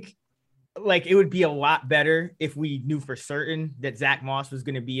I think it would be a lot better if we knew for certain that Zach Moss was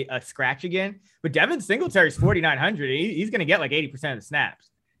going to be a scratch again. But Devin Singletary's 4,900. He's going to get 80% of the snaps,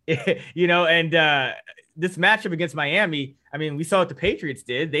 and this matchup against Miami, we saw what the Patriots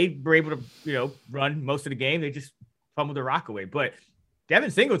did. They were able to, run most of the game. They just fumbled the rock away. But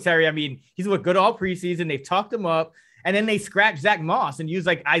Devin Singletary, he's looked good all preseason. They've talked him up, and then they scratched Zach Moss and used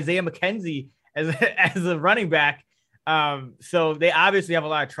Isaiah McKenzie as a running back. So they obviously have a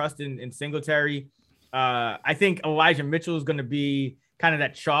lot of trust in Singletary. I think Elijah Mitchell is going to be kind of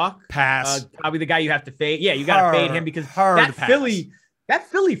that chalk pass. Probably the guy you have to fade. Yeah, you got to fade him because that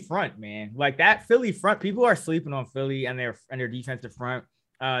Philly front, man, that Philly front, people are sleeping on Philly and their defensive front.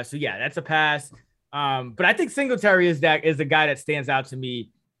 So yeah, that's a pass. But I think Singletary is the guy that stands out to me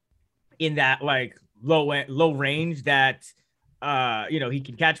in that low range that he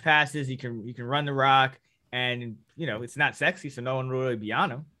can catch passes, he can run the rock, and it's not sexy, so no one will really be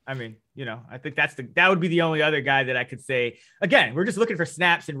on him. I think that would be the only other guy that I could say. Again, we're just looking for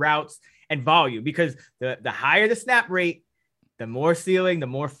snaps and routes and volume, because the higher the snap rate, the more ceiling, the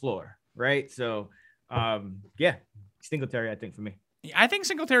more floor, right? So Singletary, I think, for me. I think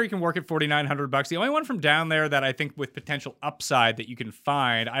Singletary can work at $4,900. The only one from down there that I think with potential upside that you can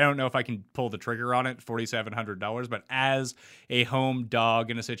find, I don't know if I can pull the trigger on it, $4,700, but as a home dog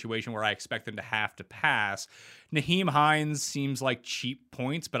in a situation where I expect them to have to pass, Nyheim Hines seems like cheap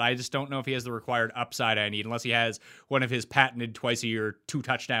points, but I just don't know if he has the required upside I need, unless he has one of his patented twice a year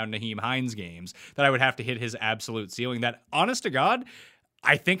 2-touchdown Nyheim Hines games that I would have to hit his absolute ceiling. That, honest to God,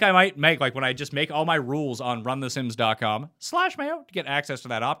 I think I might make, when I just make all my rules on runthesims.com/Mayo to get access to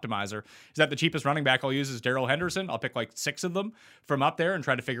that optimizer, is that the cheapest running back I'll use is Darrell Henderson. I'll pick 6 of them from up there and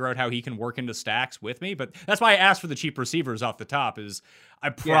try to figure out how he can work into stacks with me. But that's why I asked for the cheap receivers off the top, is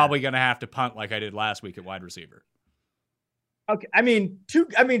I'm probably going to have to punt like I did last week at wide receiver. Okay. Two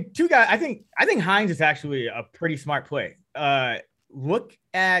guys. I think Hines is actually a pretty smart play. Look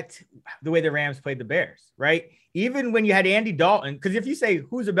at the way the Rams played the Bears, right? Even when you had Andy Dalton, because if you say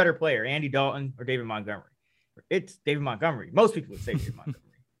who's a better player, Andy Dalton or David Montgomery, it's David Montgomery. Most people would say David Montgomery.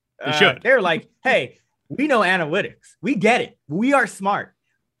 They should. They're like, hey, we know analytics. We get it. We are smart.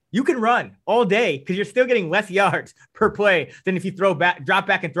 You can run all day because you're still getting less yards per play than if you drop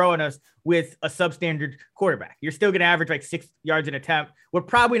back and throw on us with a substandard quarterback. You're still going to average like 6 yards an attempt. We're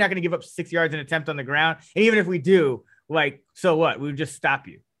probably not going to give up 6 yards an attempt on the ground. And even if we do, like, so what? We would just stop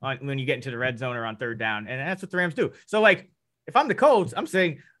you when you get into the red zone or on third down. And that's what the Rams do. So, like, if I'm the Colts, I'm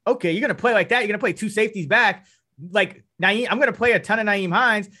saying, okay, you're going to play like that. You're going to play 2 safeties back. Like, I'm going to play a ton of Nyheim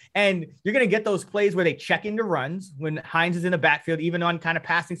Hines, and you're going to get those plays where they check into runs when Hines is in the backfield, even on kind of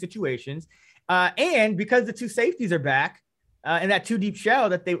passing situations. And because the 2 safeties are back and that 2 deep shell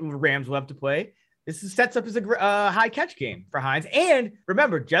that the Rams love to play, sets up as a high catch game for Hines. And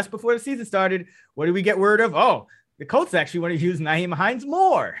remember, just before the season started, what did we get word of? Oh, the Colts actually want to use Nyheim Hines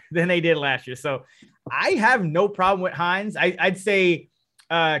more than they did last year. So I have no problem with Hines. I'd say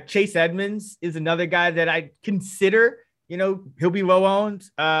Chase Edmonds is another guy that I consider. He'll be low owned.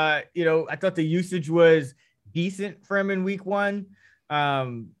 I thought the usage was decent for him in week 1.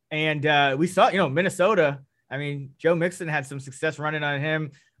 And we saw, Minnesota. I mean, Joe Mixon had some success running on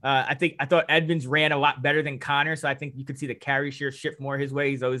him. I thought Edmonds ran a lot better than Connor. So I think you could see the carry share shift more his way.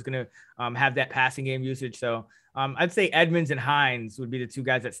 He's always going to have that passing game usage. So I'd say Edmonds and Hines would be the 2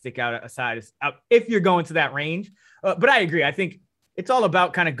 guys that stick out if you're going to that range. But I agree. I think it's all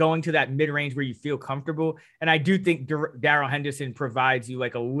about kind of going to that mid-range where you feel comfortable. And I do think Darrell Henderson provides you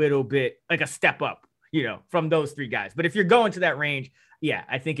like a little bit, like a step up, from those 3 guys. But if you're going to that range, yeah,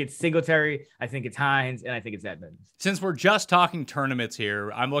 I think it's Singletary, I think it's Hines, and I think it's Edmonds. Since we're just talking tournaments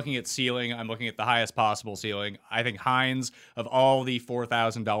here, I'm looking at ceiling. I'm looking at the highest possible ceiling. I think Hines, of all the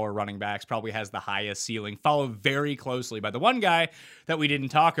 $4,000 running backs, probably has the highest ceiling, followed very closely by the one guy that we didn't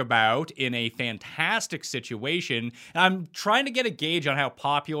talk about in a fantastic situation. And I'm trying to get a gauge on how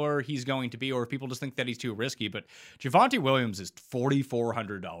popular he's going to be, or if people just think that he's too risky. But Javonte Williams is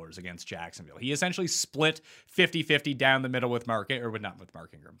 $4,400 against Jacksonville. He essentially split 50-50 down the middle with Mark Ingram.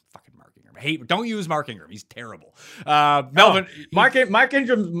 Fucking Mark Ingram. Don't use Mark Ingram. He's terrible. Melvin. Mark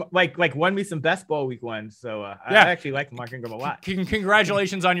Ingram like won me some best ball week 1. So I actually like Mark Ingram a lot.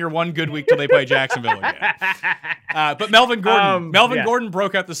 Congratulations on your one good week till they play Jacksonville again. But Melvin Gordon. Gordon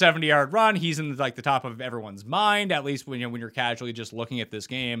broke out the 70-yard run. He's in like the top of everyone's mind, at least when you're casually just looking at this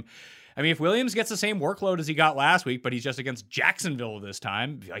game. I mean, if Williams gets the same workload as he got last week, but he's just against Jacksonville this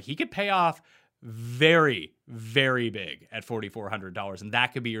time, like, he could pay off very, very big at $4,400, and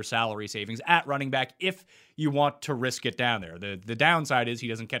that could be your salary savings at running back if you want to risk it down there. The downside is he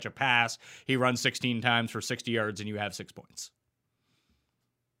doesn't catch a pass. He runs 16 times for 60 yards, and you have 6 points.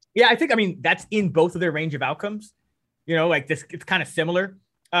 Yeah, I mean, that's in both of their range of outcomes. Like this, it's kind of similar.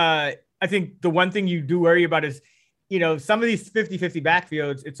 I think the one thing you do worry about is, some of these 50-50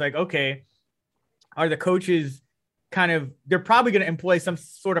 backfields, it's like, okay, are the coaches they're probably going to employ some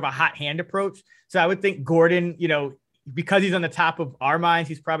sort of a hot hand approach. So I would think Gordon, because he's on the top of our minds,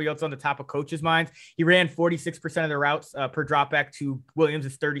 he's probably also on the top of coaches' minds. He ran 46% of the routes per dropback to Williams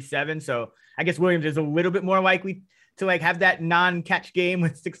is 37. So I guess Williams is a little bit more likely to like have that non-catch game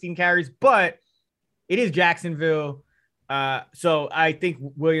with 16 carries, but it is Jacksonville. So I think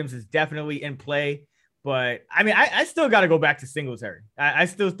Williams is definitely in play, but I mean, I still got to go back to Singletary. I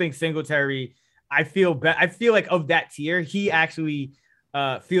still think Singletary, I feel like of that tier, he actually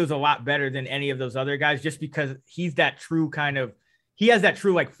feels a lot better than any of those other guys, just because he's that true he has that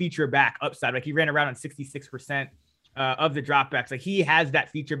true like feature back upside. Like he ran around on 66% of the dropbacks. Like he has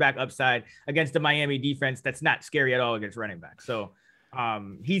that feature back upside against the Miami defense. That's not scary at all against running back. So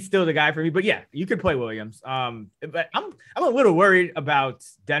he's still the guy for me, but yeah, you could play Williams. But I'm a little worried about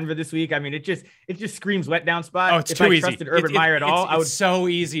Denver this week. I mean, it just screams letdown spot. Oh, it's if too I easy. trusted Urban Meyer at all, I would. It's so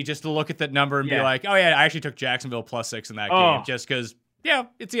easy just to look at that number and be like, oh yeah, I actually took Jacksonville +6 in that game just because, yeah,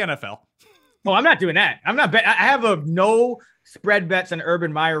 it's the NFL. Oh, I'm not doing that. I'm not I have a no spread bets on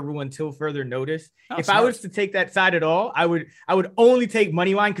Urban Meyer rule until further notice. If I was to take that side at all, I would only take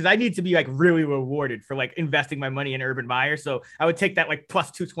money line because I need to be like really rewarded for like investing my money in Urban Meyer. So I would take that like plus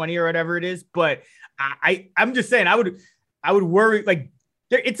 220 or whatever it is. But I'm just saying I would worry like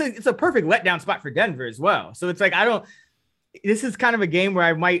it's a perfect letdown spot for Denver as well. So it's like this is kind of a game where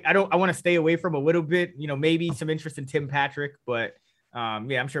I want to stay away from a little bit, maybe some interest in Tim Patrick, but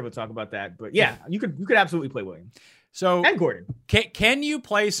yeah, I'm sure we'll talk about that. But yeah, you could absolutely play Williams. So and Gordon. Can you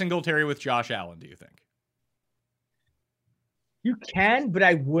play Singletary with Josh Allen, do you think? You can, but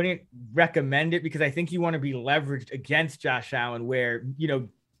I wouldn't recommend it because I think you want to be leveraged against Josh Allen where,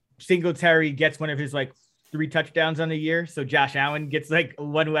 Singletary gets one of his like 3 touchdowns on the year. So Josh Allen gets like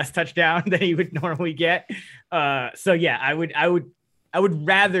 1 less touchdown than he would normally get. So yeah, I would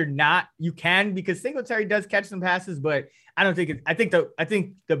rather not. You can because Singletary does catch some passes, but I don't think I think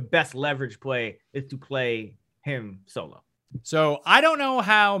the best leverage play is to play him solo. So I don't know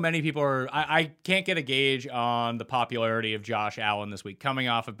how many people are. I can't get a gauge on the popularity of Josh Allen this week, coming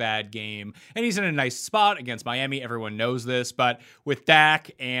off a bad game, and he's in a nice spot against Miami. Everyone knows this, but with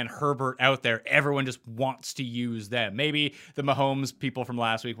Dak and Herbert out there, everyone just wants to use them. Maybe the Mahomes people from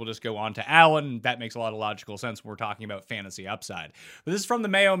last week will just go on to Allen. That makes a lot of logical sense when we're talking about fantasy upside. But this is from the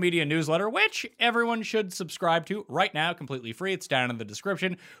Mayo Media newsletter, which everyone should subscribe to right now, completely free. It's down in the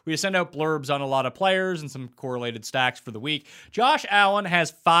description. We send out blurbs on a lot of players and some correlated stacks for the week. Josh Allen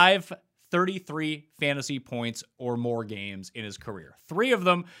has 533 fantasy points or more games in his career. 3 of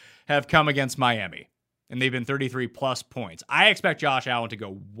them have come against Miami, and they've been 33 plus points. I expect Josh Allen to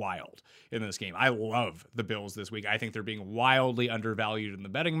go wild in this game. I love the Bills this week. I think they're being wildly undervalued in the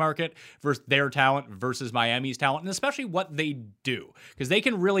betting market versus their talent versus Miami's talent, and especially what they do, because they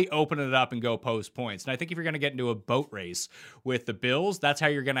can really open it up and go post points. And I think if you're going to get into a boat race with the Bills, that's how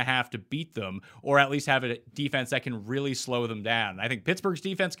you're going to have to beat them, or at least have a defense that can really slow them down. And I think Pittsburgh's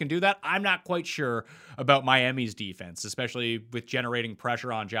defense can do that. I'm not quite sure about Miami's defense, especially with generating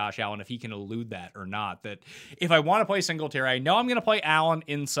pressure on Josh Allen, if he can elude that or not. That if I want to play Singletary, I know I'm going to play Allen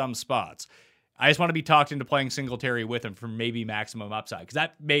in some spots. I just want to be talked into playing Singletary with him for maybe maximum upside, because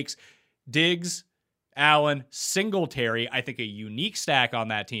that makes Diggs, Allen, Singletary, I think, a unique stack on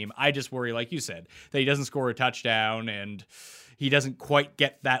that team. I just worry, like you said, that he doesn't score a touchdown and he doesn't quite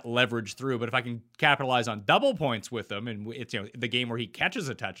get that leverage through. But if I can capitalize on double points with him, and it's, you know, the game where he catches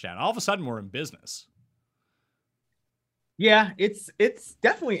a touchdown, all of a sudden we're in business. Yeah, it's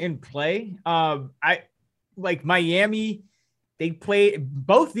definitely in play. I like Miami.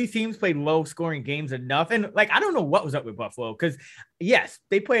 Both these teams played low scoring games enough. And like, I don't know what was up with Buffalo, because yes,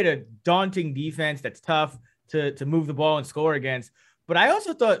 they played a daunting defense that's tough to move the ball and score against. But I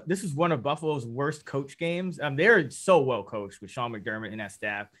also thought this was one of Buffalo's worst coach games. They're so well coached with Sean McDermott and that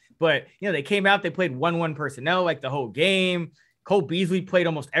staff. But, you know, they came out, they played 1-1 personnel like the whole game. Cole Beasley played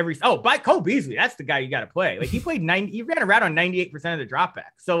almost every. Oh, by Cole Beasley, that's the guy you got to play. Like, he played 90. He ran around on 98% of the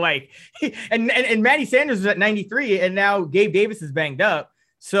dropbacks. So like, and Matty Sanders was at 93, and now Gabe Davis is banged up.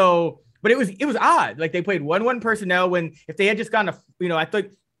 So, but it was odd. Like, they played 1-1 personnel when, if they had just gone to, you know, I thought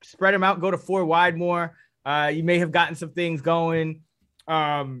spread them out, go to 4 wide more. You may have gotten some things going.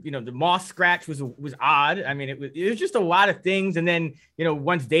 You know, the Moss scratch was odd. I mean, it was just a lot of things. And then, you know,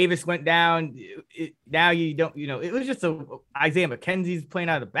 once Davis went down, now you don't, you know, it was just Isaiah McKenzie's playing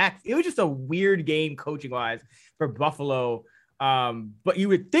out of the back. It was just a weird game coaching wise for Buffalo. But you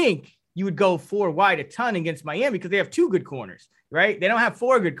would think you would go 4 wide a ton against Miami because they have 2 good corners, right? They don't have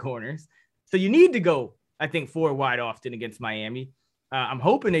 4 good corners. So you need to go, I think, 4 wide often against Miami. I'm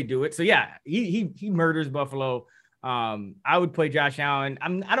hoping they do it. So yeah, he murders Buffalo. I would play Josh Allen.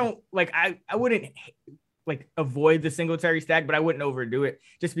 I wouldn't like avoid the Singletary stack, but I wouldn't overdo it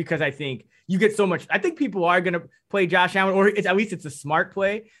just because I think you get so much. I think people are going to play Josh Allen, or at least it's a smart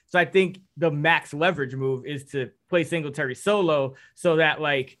play. So I think the max leverage move is to play Singletary solo, so that,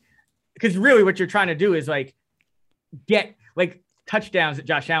 like, because really what you're trying to do is like get like touchdowns that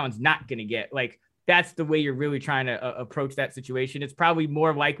Josh Allen's not going to get. Like, that's the way you're really trying to approach that situation. It's probably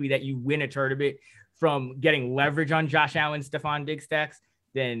more likely that you win a tournament from getting leverage on Josh Allen, Stephon Diggs stacks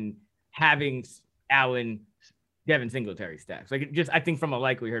than having Allen, Devin Singletary stacks. Like, I think from a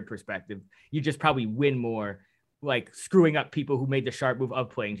likelihood perspective, you just probably win more, like screwing up people who made the sharp move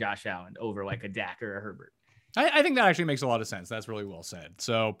of playing Josh Allen over like a Dak or a Herbert. I think that actually makes a lot of sense. That's really well said.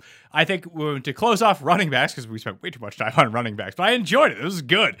 So I think to close off running backs, because we spent way too much time on running backs, but I enjoyed it. This was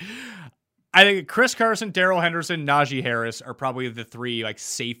good. I think Chris Carson, Darrell Henderson, Najee Harris are probably the 3 like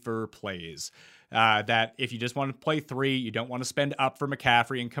safer plays. That if you just want to play 3, you don't want to spend up for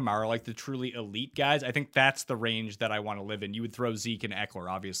McCaffrey and Kamara, like the truly elite guys. I think that's the range that I want to live in. You would throw Zeke and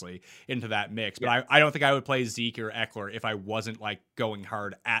Eckler, obviously, into that mix. But I don't think I would play Zeke or Eckler if I wasn't like going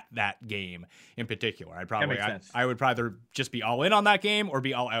hard at that game in particular. I would either just be all in on that game or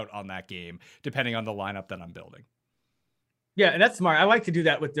be all out on that game, depending on the lineup that I'm building. Yeah, and that's smart. I like to do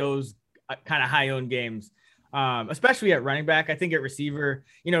that with those kind of high-owned games. Especially at running back. I think at receiver,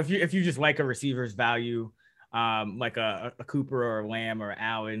 you know, if you just like a receiver's value, like a Cooper or a Lamb or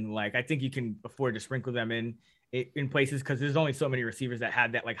Allen, like, I think you can afford to sprinkle them in places, because there's only so many receivers that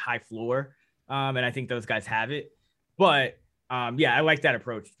have that like high floor. And I think those guys have it. But yeah, I like that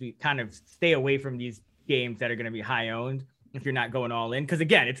approach. To kind of stay away from these games that are going to be high owned if you're not going all in. Because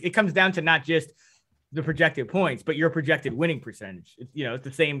again, it comes down to not just the projected points, but your projected winning percentage. It's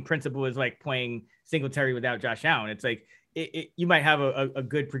the same principle as like playing Singletary without Josh Allen. It's like you might have a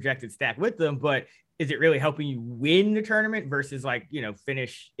good projected stack with them, but is it really helping you win the tournament versus like, you know,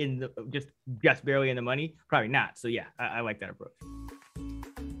 finish in the just barely in the money? Probably not. So yeah, I like that approach.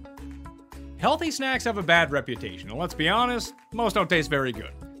 Healthy snacks have a bad reputation, and let's be honest, most don't taste very good.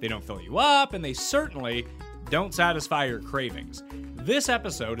 They don't fill you up, and they certainly don't satisfy your cravings. This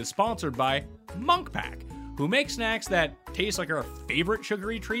episode is sponsored by Monk Pack, who make snacks that taste like our favorite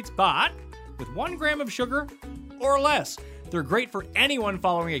sugary treats, but with 1 gram of sugar or less. They're great for anyone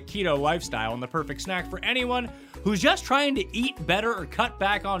following a keto lifestyle and the perfect snack for anyone who's just trying to eat better or cut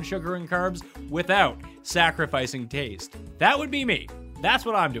back on sugar and carbs without sacrificing taste. That would be me. That's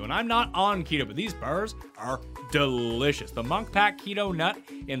what I'm doing. I'm not on keto, but these bars are delicious. The Monk Pack Keto Nut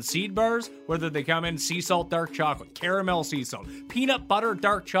and Seed Bars, whether they come in sea salt dark chocolate, caramel sea salt, peanut butter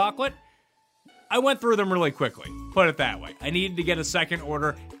dark chocolate, I went through them really quickly. Put it that way. I needed to get a second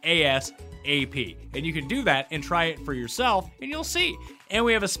order ASAP. And you can do that and try it for yourself, and you'll see. And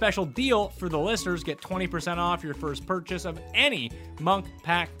we have a special deal for the listeners. Get 20% off your first purchase of any Monk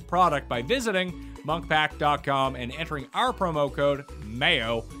Pack product by visiting monkpack.com and entering our promo code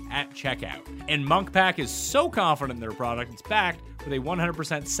MAYO at checkout. And Monk Pack is so confident in their product, it's backed with a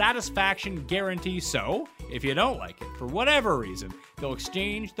 100% satisfaction guarantee. So if you don't like it for whatever reason, they'll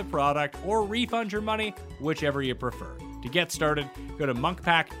exchange the product or refund your money, whichever you prefer. To get started, go to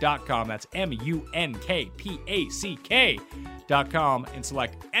monkpack.com. That's monkpack.com and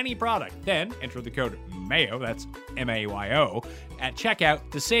select any product. Then enter the code MAYO, that's MAYO, at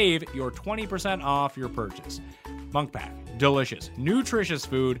checkout to save your 20% off your purchase. Monk Pack, delicious, nutritious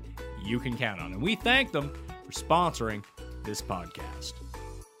food you can count on. And we thank them for sponsoring this podcast.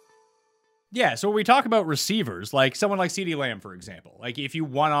 Yeah, so when we talk about receivers, like someone like CeeDee Lamb, for example, like if you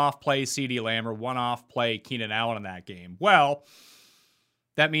one-off play CeeDee Lamb or one-off play Keenan Allen in that game, well,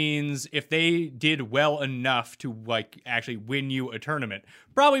 that means if they did well enough to like actually win you a tournament,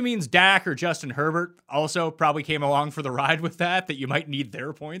 probably means Dak or Justin Herbert also probably came along for the ride with that you might need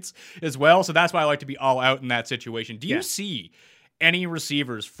their points as well. So that's why I like to be all out in that situation. Do you see any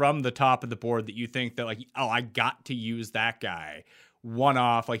receivers from the top of the board that you think that like, oh, I got to use that guy one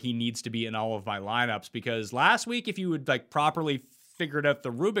off, like he needs to be in all of my lineups? Because last week, if you would like properly figured out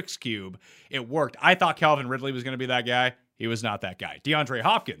the Rubik's Cube, it worked. I thought Calvin Ridley was going to be that guy. He was not that guy. DeAndre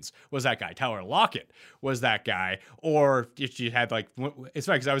Hopkins was that guy. Tyler Lockett was that guy. Or if you had like, it's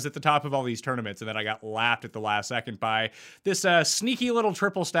funny because I was at the top of all these tournaments and then I got laughed at the last second by this sneaky little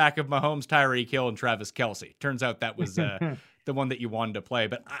triple stack of Mahomes, Tyreek Hill, and Travis Kelce. Turns out that was the one that you wanted to play.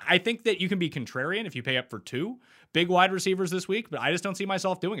 But I think that you can be contrarian if you pay up for 2 big wide receivers this week, but I just don't see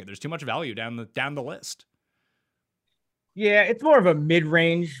myself doing it. There's too much value down the list. Yeah, it's more of a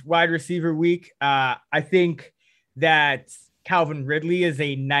mid-range wide receiver week. I think that Calvin Ridley is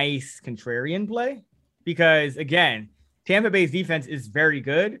a nice contrarian play because, again, Tampa Bay's defense is very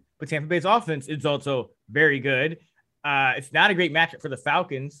good, but Tampa Bay's offense is also very good. It's not a great matchup for the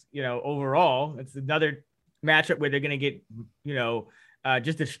Falcons, overall. It's another matchup where they're going to get,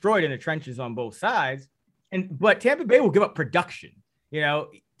 just destroyed in the trenches on both sides. But Tampa Bay will give up production, to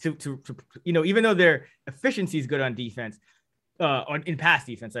even though their efficiency is good on defense, in pass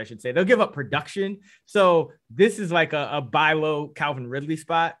defense, I should say, they'll give up production. So this is like a buy low Calvin Ridley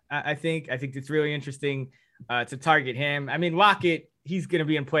spot. I think it's really interesting to target him. I mean, Lockett, he's going to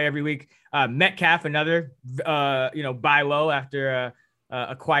be in play every week. Metcalf, another, buy low after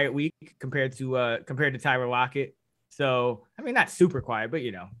a quiet week compared to Tyler Lockett. So, I mean, not super quiet, but,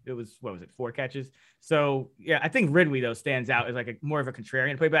 it was, 4 catches. So, yeah, I think Ridley, though, stands out as like more of a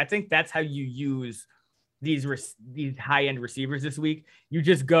contrarian play. But I think that's how you use these high-end receivers this week. You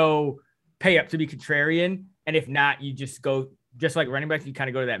just go pay up to be contrarian. And if not, you just go, just like running backs, you kind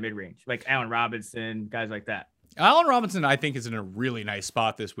of go to that mid-range, like Allen Robinson, guys like that. Allen Robinson, I think, is in a really nice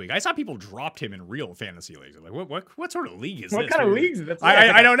spot this week. I saw people dropped him in real fantasy leagues. Like, what sort of league is this? What kind of leagues is this?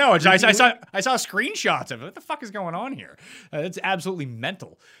 I don't know. I saw screenshots of it. What the fuck is going on here? It's absolutely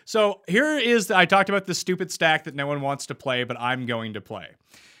mental. So here is, I talked about the stupid stack that no one wants to play, but I'm going to play.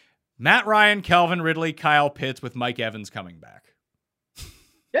 Matt Ryan, Calvin Ridley, Kyle Pitts with Mike Evans coming back.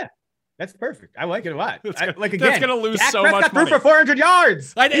 Yeah. That's perfect. I like it a lot. That's going to lose Dak so Prescott much money. Threw for 400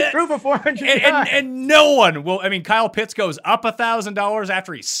 yards. He threw for 400 yards. And no one will. I mean, Kyle Pitts goes up $1,000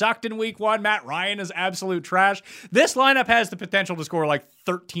 after he sucked in week 1. Matt Ryan is absolute trash. This lineup has the potential to score like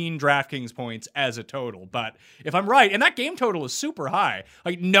 13 DraftKings points as a total. But if I'm right, and that game total is super high,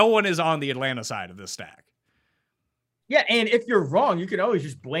 like no one is on the Atlanta side of this stack. Yeah, and if you're wrong, you can always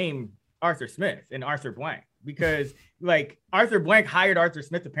just blame Arthur Smith and Arthur Blank. Because like Arthur Blank hired Arthur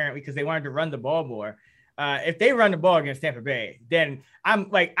Smith apparently because they wanted to run the ball more. If they run the ball against Tampa Bay, then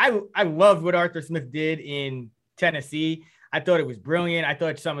I'm like, I loved what Arthur Smith did in Tennessee. I thought it was brilliant. I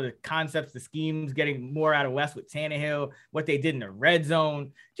thought some of the concepts, the schemes, getting more out of less with Tannehill, what they did in the red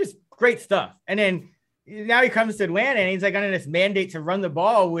zone, just great stuff. And then now he comes to Atlanta and he's like under this mandate to run the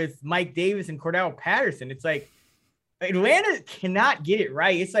ball with Mike Davis and Cordell Patterson. It's like Atlanta cannot get it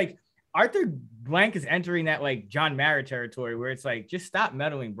right. It's like Arthur Blank is entering that like John Mara territory where it's like, just stop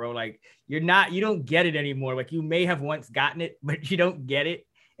meddling, bro. Like you don't get it anymore. Like you may have once gotten it, but you don't get it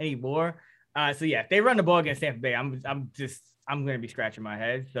anymore. So yeah, if they run the ball against Tampa Bay, I'm going to be scratching my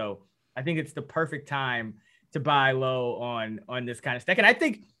head. So I think it's the perfect time to buy low on this kind of stack. And I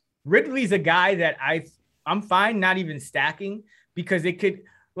think Ridley's a guy that I'm fine not even stacking because it could,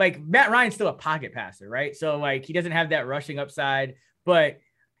 like, Matt Ryan's still a pocket passer, right? So like he doesn't have that rushing upside, but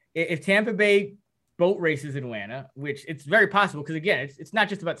if Tampa Bay boat races Atlanta, which it's very possible, because again, it's not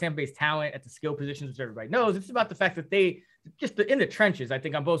just about Tampa Bay's talent at the skill positions, which everybody knows. It's about the fact that they just in the trenches, I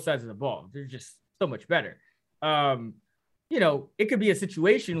think on both sides of the ball, they're just so much better. It could be a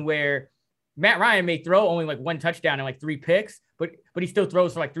situation where Matt Ryan may throw only like one touchdown and like 3 picks, but he still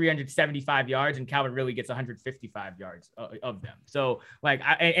throws for like 375 yards, and Calvin really gets 155 yards of them. So like,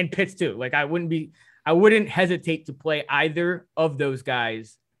 and Pitts too. Like I wouldn't hesitate to play either of those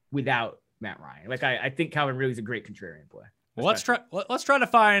guys without Matt Ryan. Like I think Calvin really is a great contrarian play. Well, let's try to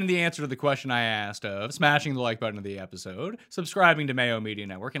find the answer to the question I asked of smashing the like button of the episode, subscribing to Mayo Media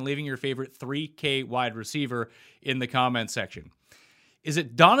Network, and leaving your favorite 3K wide receiver in the comments section. Is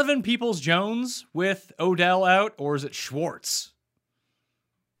it Donovan Peoples-Jones with Odell out, or is it Schwartz?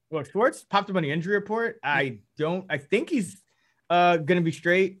 Well, Schwartz popped up on the injury report. I think he's going to be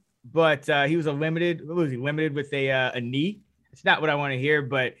straight, but he was limited with a knee. It's not what I want to hear,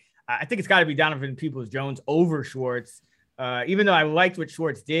 but I think it's got to be Donovan Peoples-Jones over Schwartz. Even though I liked what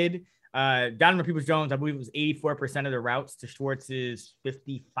Schwartz did, Donovan Peoples-Jones, I believe it was 84% of the routes to Schwartz's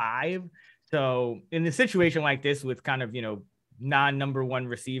 55. So in a situation like this with kind of, non-number one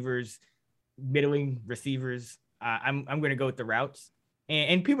receivers, middling receivers, I'm going to go with the routes.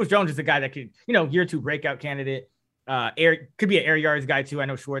 And Peoples-Jones is a guy that could, year 2 breakout candidate. Could be an air yards guy too. I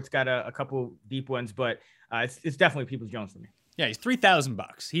know Schwartz got a couple deep ones, but it's definitely Peoples-Jones for me. Yeah, he's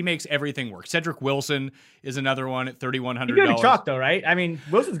 $3,000. He makes everything work. Cedric Wilson is another one at $3,100. He's going to be chalk though, right? I mean,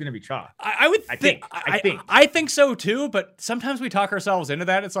 Wilson's going to be chalk. I think so too, but sometimes we talk ourselves into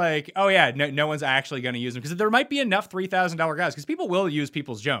that. It's like, oh yeah, no one's actually going to use him, because there might be enough $3,000 guys, because people will use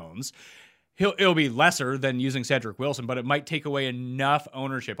Peoples-Jones. It'll be lesser than using Cedric Wilson, but it might take away enough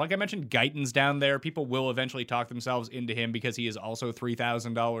ownership. Like I mentioned, Guyton's down there. People will eventually talk themselves into him because he is also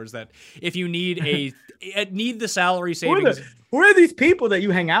 $3,000. That if you need need the salary savings. Who are these people that you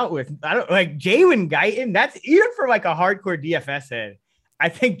hang out with? I don't like Jalen Guyton. That's even for like a hardcore DFS head. I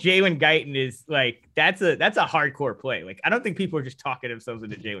think Jalen Guyton is like, that's a hardcore play. Like, I don't think people are just talking themselves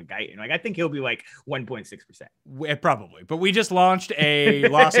into Jalen Guyton. Like, I think he'll be like 1.6%. Probably. But we just launched a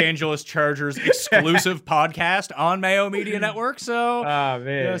Los Angeles Chargers exclusive podcast on Mayo Media Network. So,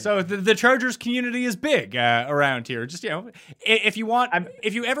 so the Chargers community is big around here. Just, if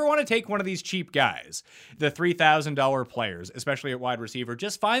you ever want to take one of these cheap guys, the $3,000 players, especially at wide receiver,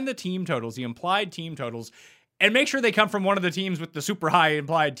 just find the team totals, the implied team totals, and make sure they come from one of the teams with the super high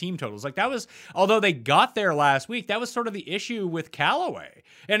implied team totals. Like that was, although they got there last week, that was sort of the issue with Callaway.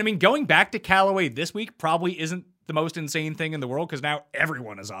 And I mean, going back to Callaway this week probably isn't the most insane thing in the world, because now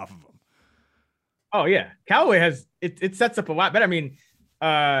everyone is off of him. Oh yeah. Callaway has, it sets up a lot better. I mean,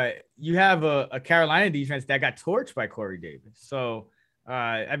 you have a Carolina defense that got torched by Corey Davis. So,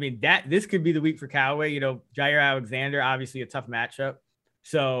 I mean, this could be the week for Callaway. Jair Alexander, obviously a tough matchup.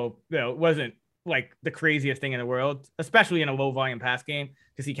 So, it wasn't like the craziest thing in the world, especially in a low volume pass game,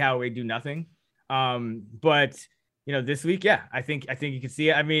 to see Callaway do nothing. But this week, yeah, I think you can see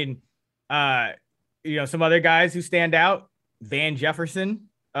it. I mean, some other guys who stand out, Van Jefferson,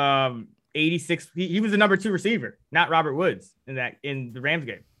 86. He was the number 2 receiver, not Robert Woods in the Rams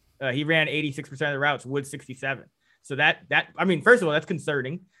game. He ran 86% of the routes, Woods 67. So I mean, first of all, that's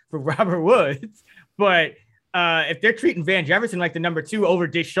concerning for Robert Woods, but if they're treating Van Jefferson like the number 2 over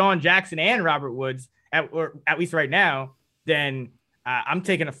Deshaun Jackson and Robert Woods, or at least right now, then I'm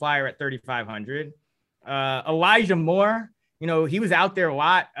taking a flyer at 3,500. Elijah Moore, he was out there a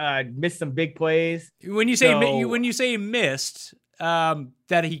lot, missed some big plays. When you say missed,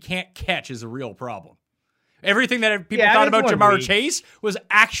 that he can't catch is a real problem. Everything that people thought about Jamar Chase was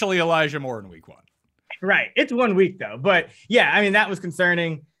actually Elijah Moore in week 1. Right. It's 1 week though, but yeah, I mean, that was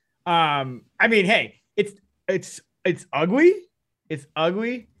concerning. I mean, hey, it's ugly. It's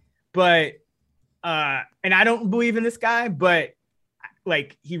ugly, but and I don't believe in this guy, but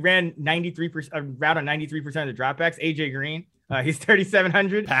like he ran 93% route on 93% of the dropbacks. AJ Green, he's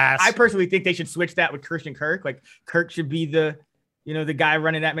 3,700. Pass. I personally think they should switch that with Christian Kirk. Like Kirk should be the guy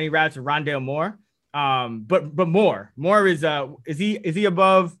running that many routes, or Rondale Moore. But Moore is he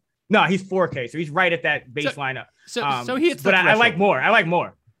above No, he's 4K, so he's right at that baseline. So he hits the but I like threshold. more. I like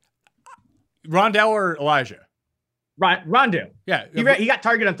more. Rondell or Elijah? Rondell. Yeah. He got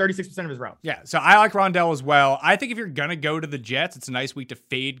targeted on 36% of his routes. Yeah, so I like Rondell as well. I think if you're going to go to the Jets, it's a nice week to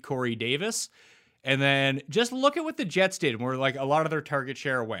fade Corey Davis. And then just look at what the Jets did, where like a lot of their target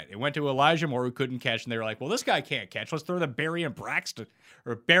share went. It went to Elijah Moore, who couldn't catch, and they were like, well, this guy can't catch. Let's throw the Barry and Braxton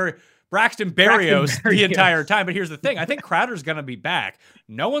Berrios the entire time. But here's the thing. I think Crowder's going to be back.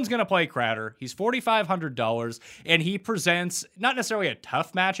 No one's going to play Crowder. He's $4,500, and he presents not necessarily a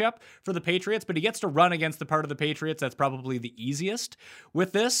tough matchup for the Patriots, but he gets to run against the part of the Patriots that's probably the easiest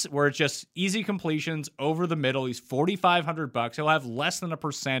with this, where it's just easy completions over the middle. He's $4,500. He'll have less than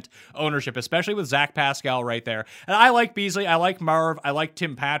 1% ownership, especially with Zach Pascal right there. And I like Beasley. I like Marv. I like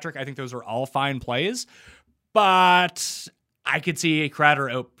Tim Patrick. I think those are all fine plays, but I could see Crowder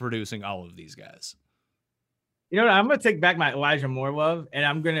outproducing all of these guys. You know what? I'm going to take back my Elijah Moore love, and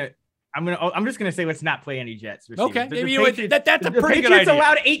I'm just going to say let's not play any Jets receivers. Okay, Patriots, that's a pretty good Patriots idea.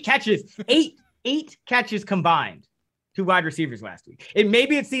 allowed 8 catches, eight catches combined to wide receivers last week.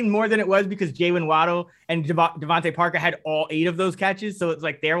 It seemed more than it was because Jalen Waddle and Devontae Parker had all 8 of those catches, so it's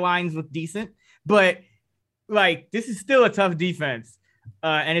like their lines look decent. But like this is still a tough defense,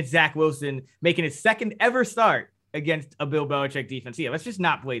 and it's Zach Wilson making his second ever start against a Bill Belichick defense. Yeah, let's just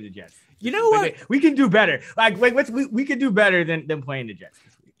not play the Jets. You know what? We can do better. We can do better than playing the Jets.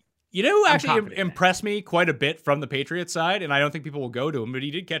 You know who actually impressed me quite a bit from the Patriots side, and I don't think people will go to him, but he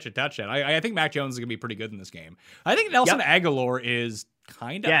did catch a touchdown. I think Mac Jones is going to be pretty good in this game. I think Nelson Aguilar is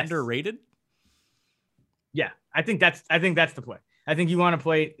kind of underrated. Yeah, I think that's the play. I think you want to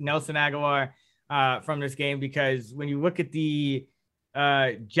play Nelson Aguilar from this game because when you look at the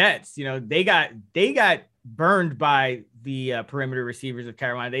Jets, you know, they got burned by the perimeter receivers of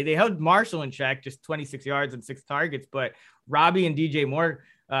Carolina. They held Marshall in check, just 26 yards and 6 targets, but Robbie and DJ Moore,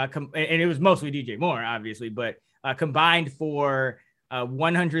 and it was mostly DJ Moore, obviously, but combined for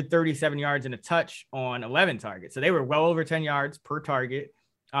 137 yards and a touch on 11 targets. So they were well over 10 yards per target.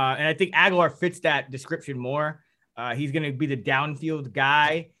 And I think Aguilar fits that description more. He's going to be the downfield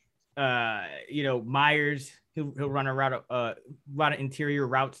guy. Myers, he'll run a lot of interior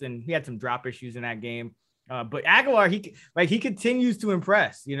routes, and he had some drop issues in that game. But Aguilar, he continues to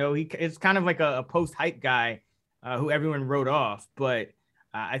impress. You know, it's kind of like a post-hype guy who everyone wrote off. But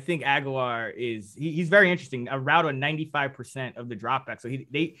I think Aguilar he's very interesting. A route on 95% of the dropback. So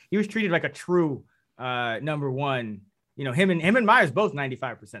he was treated like a true number one. You know, him and Myers both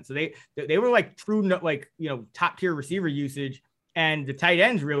 95%. So they were like true, like, you know, top tier receiver usage, and the tight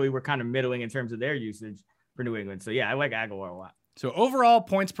ends really were kind of middling in terms of their usage for New England. So yeah, I like Aguilar a lot. So overall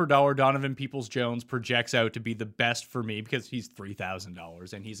points per dollar, Donovan Peoples-Jones projects out to be the best for me because he's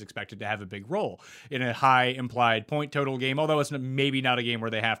 $3,000 and he's expected to have a big role in a high implied point total game, although it's maybe not a game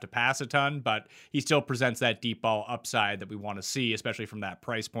where they have to pass a ton, but he still presents that deep ball upside that we want to see, especially from that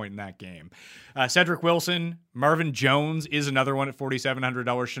price point in that game. Cedric Wilson, Marvin Jones is another one at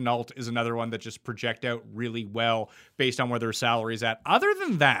 $4,700. Chenault is another one that just project out really well based on where their salary is at. Other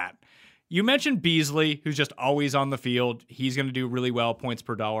than that, you mentioned Beasley, who's just always on the field. He's going to do really well, points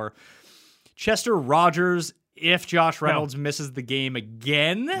per dollar. Chester Rogers, if Josh Reynolds misses the game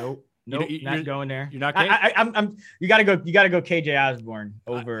again. Nope, not going there. You're not. You gotta go KJ Osborne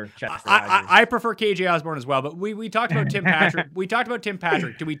over Chester Rogers. I prefer KJ Osborne as well, but we talked about Tim Patrick. We talked about Tim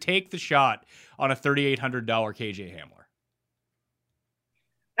Patrick. Do we take the shot on a $3,800 KJ Hamler?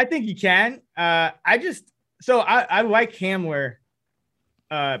 I think you can. I like Hamler.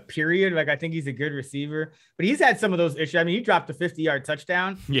 Period. Like, I think he's a good receiver, but he's had some of those issues. I mean, he dropped a 50-yard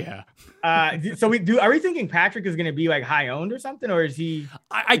touchdown. Yeah. So are we thinking Patrick is going to be like high owned or something, or is he?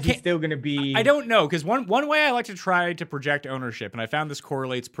 Is he still going to be? I don't know, because one way I like to try to project ownership, and I found this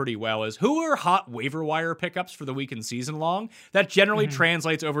correlates pretty well, is who are hot waiver wire pickups for the week and season long. That generally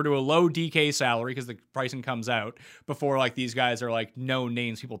translates over to a low DK salary because the pricing comes out before like these guys are like known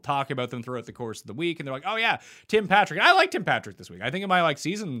names. People talk about them throughout the course of the week, and they're like, oh yeah, Tim Patrick. I like Tim Patrick this week. I think in my like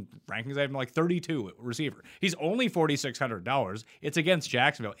season rankings, I have him like 32 receiver. He's only $4,600. It's against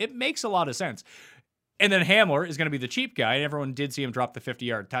Jacksonville. It makes a lot of sense. And then Hamler is going to be the cheap guy. And everyone did see him drop the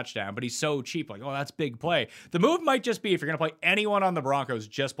 50-yard touchdown, but he's so cheap. Like, oh, that's big play. The move might just be, if you're going to play anyone on the Broncos,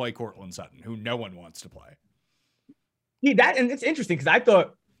 just play Courtland Sutton, who no one wants to play. Yeah, and it's interesting because I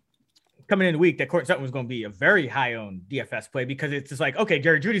thought coming in the week that Courtland Sutton was going to be a very high-owned DFS play because it's just like, okay,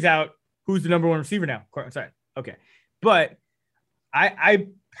 Jerry Jeudy's out. Who's the number one receiver now? Courtland Sutton. Okay. But I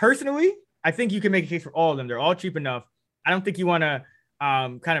personally, I think you can make a case for all of them. They're all cheap enough. I don't think you want to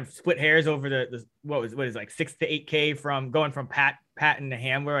kind of split hairs over the what is like 6 to 8K from going from Patton to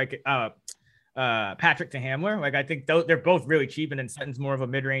Hamler. Like Patrick to Hamler. Like, I think they're both really cheap, and then Sutton's more of a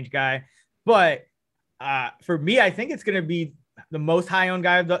mid-range guy. But for me, I think it's going to be the most high-owned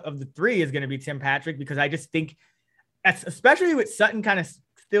guy of the three is going to be Tim Patrick, because I just think, especially with Sutton kind of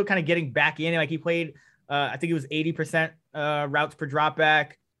still kind of getting back in, like he played, I think it was 80% routes per drop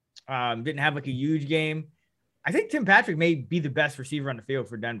back. Didn't have like a huge game. I think Tim Patrick may be the best receiver on the field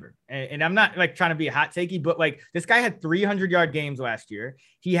for Denver. And I'm not like trying to be a hot takey, but like this guy had 300-yard games last year.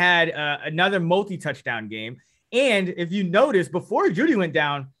 He had another multi-touchdown game. And if you notice, before Judy went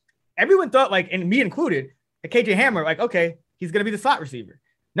down, everyone thought, like, and me included, that KJ Hamler, like, okay, he's going to be the slot receiver.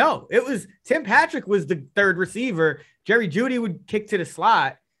 No, it was Tim Patrick was the third receiver. Jerry Judy would kick to the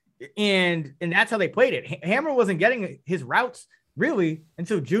slot, and that's how they played it. Hamler wasn't getting his routes really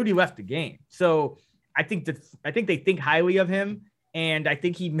until Judy left the game. So I think they think highly of him, and I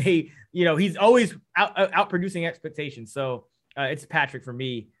think he may, he's always out producing expectations. So it's Patrick for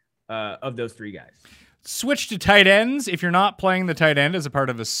me of those three guys. Switch to tight ends. If you're not playing the tight end as a part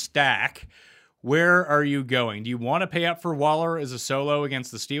of a stack, where are you going? Do you want to pay up for Waller as a solo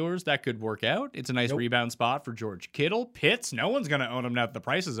against the Steelers? That could work out. It's a nice rebound spot for George Kittle. Pitts, no one's going to own him now that the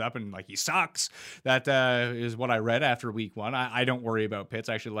price is up and like he sucks. That is what I read after week one. I don't worry about Pitts.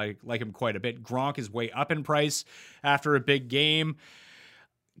 I actually like him quite a bit. Gronk is way up in price after a big game.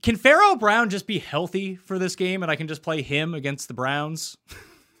 Can Pharaoh Brown just be healthy for this game and I can just play him against the Browns?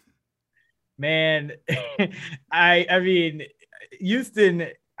 Man, I mean, Houston,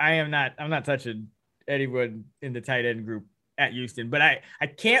 I'm not touching anyone in the tight end group at Houston, but I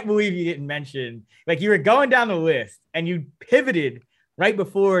can't believe you didn't mention, like, you were going down the list and you pivoted right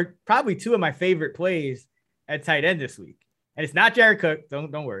before probably two of my favorite plays at tight end this week. And it's not Jared Cook.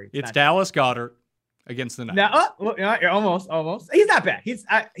 Don't worry. It's Dallas Goedert against the Niners. Now, you're almost. He's not bad. He's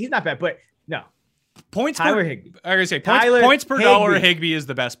not bad, but no. Tyler Higbee. I gotta say points per dollar. Higbee is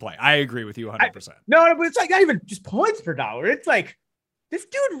the best play. I agree with you 100%. No, but it's like not even just points per dollar. It's like this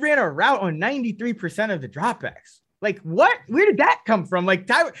dude ran a route on 93% of the dropbacks. Like, what? Where did that come from? Like,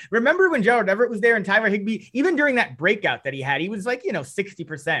 remember when Gerald Everett was there and Tyler Higbee, even during that breakout that he had, he was like,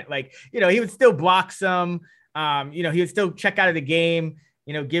 60%. Like, he would still block some. He would still check out of the game.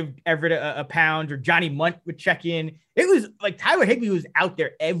 Give Everett a pound, or Johnny Munt would check in. It was like Tyler Higbee was out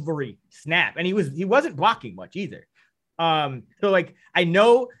there every snap, and he wasn't blocking much either. So like, I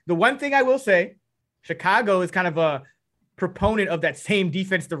know the one thing I will say, Chicago is kind of a proponent of that same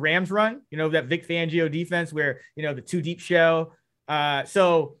defense the Rams run, that Vic Fangio defense where, the two deep shell.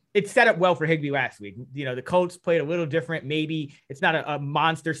 So it set up well for Higbee last week. The Colts played a little different. Maybe it's not a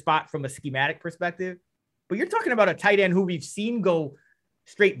monster spot from a schematic perspective, but you're talking about a tight end who we've seen go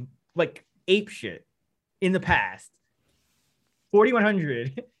straight like ape shit in the past,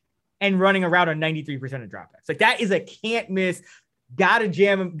 4,100 and running a route on 93% of dropbacks. Like, that is a can't miss. Gotta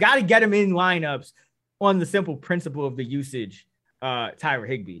jam him, gotta get him in lineups on the simple principle of the usage, Tyler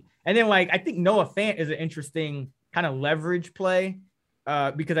Higbee. And then, like, I think Noah Fant is an interesting kind of leverage play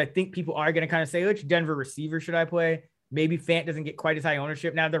because I think people are going to kind of say, which Denver receiver should I play? Maybe Fant doesn't get quite as high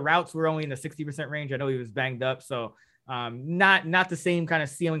ownership. Now, the routes were only in the 60% range. I know he was banged up, so not the same kind of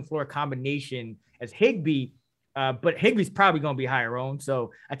ceiling floor combination as Higbee, but Higbee's probably going to be higher owned.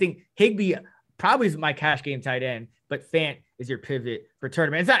 So I think Higbee probably is my cash game tight end, but Fant is your pivot for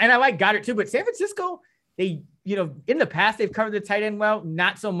tournament. And I like Goddard too, but San Francisco, they, in the past, they've covered the tight end well,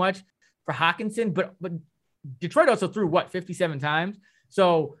 not so much for Hawkinson, but Detroit also threw 57 times.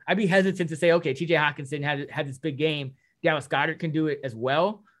 So I'd be hesitant to say, okay, TJ Hawkinson had this big game. Dallas Goedert can do it as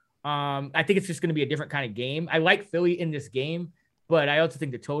well. I think it's just going to be a different kind of game. I like Philly in this game, but I also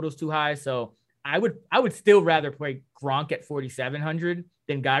think the total's too high. So I would still rather play Gronk at 4,700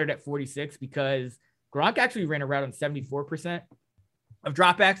 than Goddard at 46, because Gronk actually ran a route on 74% of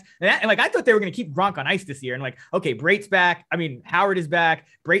dropbacks. And like, I thought they were going to keep Gronk on ice this year. And like, okay, Brate's back. I mean, Howard is back.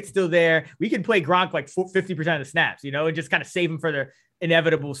 Brate's still there. We can play Gronk like 50% of the snaps, and just kind of save him for the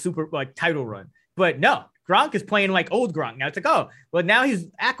inevitable super like title run. But no, Gronk is playing like old Gronk. Now it's like, oh, well, now he's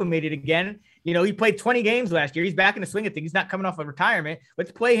acclimated again. He played 20 games last year. He's back in the swing of things. He's not coming off of retirement.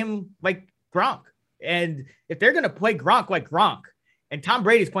 Let's play him like Gronk. And if they're going to play Gronk like Gronk, and Tom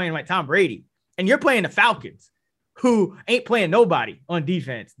Brady's playing like Tom Brady, and you're playing the Falcons, who ain't playing nobody on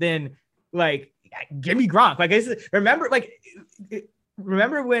defense, then like, give me Gronk. Like,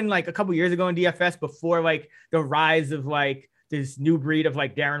 remember when like a couple years ago in DFS, before like the rise of like this new breed of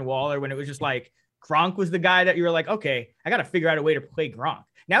like Darren Waller, when it was just like Gronk was the guy that you were like, okay, I got to figure out a way to play Gronk.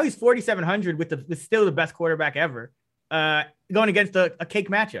 Now he's 4,700 with still the best quarterback ever, going against a cake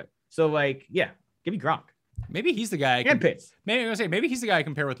matchup. So like, yeah, give me Gronk. Maybe he's the guy. And Pitts. Maybe he's the guy I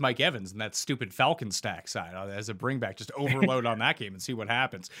compare with Mike Evans and that stupid Falcon stack side as a bring back. Just overload on that game and see what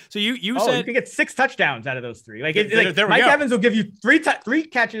happens. So you said you can get 6 touchdowns out of those 3. Like, Mike Evans will give you 3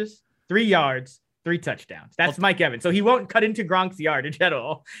 catches, 3 yards, 3 touchdowns. That's Mike Evans. So he won't cut into Gronk's yardage at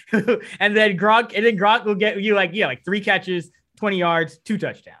all. and then Gronk will get you like 3 catches, 20 yards, 2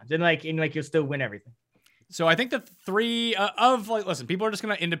 touchdowns, and you'll still win everything. So I think the 3 listen, people are just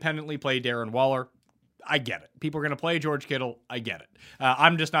going to independently play Darren Waller. I get it. People are going to play George Kittle. I get it.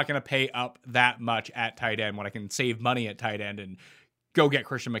 I'm just not going to pay up that much at tight end when I can save money at tight end and go get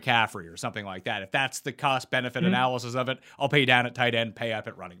Christian McCaffrey or something like that. If that's the cost-benefit analysis of it, I'll pay down at tight end, pay up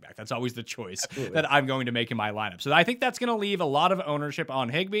at running back. That's always the choice that I'm going to make in my lineup. So I think that's going to leave a lot of ownership on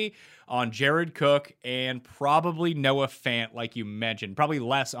Higbee, on Jared Cook, and probably Noah Fant, like you mentioned. Probably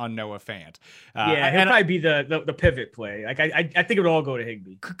less on Noah Fant. He'll probably be the pivot play. Like I think it would all go to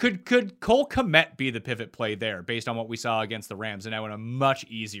Higbee. Could Cole Kmet be the pivot play there based on what we saw against the Rams and now in a much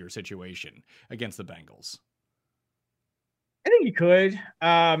easier situation against the Bengals? I think you could.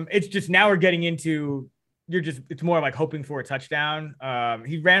 It's just now we're getting into it's more like hoping for a touchdown.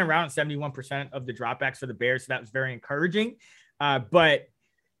 He ran around 71% of the dropbacks for the Bears, so that was very encouraging. But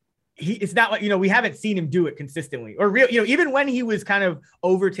it's not like, we haven't seen him do it consistently or even when he was kind of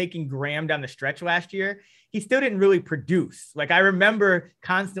overtaking Graham down the stretch last year, he still didn't really produce. Like I remember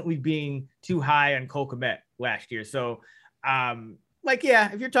constantly being too high on Cole Kmet last year. So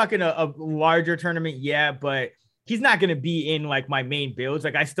if you're talking a larger tournament, but he's not going to be in like my main builds.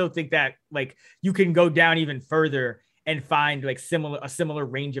 Like I still think that like you can go down even further and find like a similar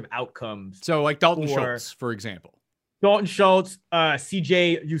range of outcomes. So like Dalton Schultz, for example. Dalton Schultz,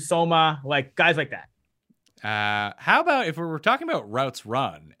 CJ Usoma, like guys like that. How about if we're talking about routes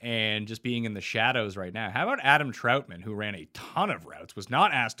run and just being in the shadows right now, how about Adam Troutman, who ran a ton of routes, was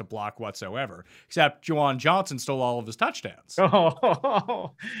not asked to block whatsoever, except Juwan Johnson stole all of his touchdowns.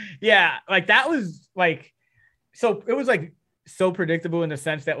 Oh, yeah. Like that was like, so it was like so predictable in the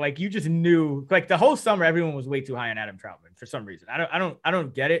sense that like you just knew like the whole summer everyone was way too high on Adam Troutman for some reason. I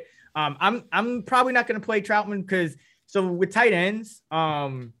don't get it. I'm probably not going to play Troutman because with tight ends,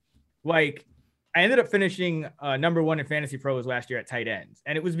 like I ended up finishing number 1 in Fantasy Pros last year at tight ends,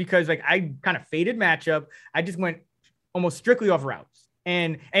 and it was because like I kind of faded matchup. I just went almost strictly off routes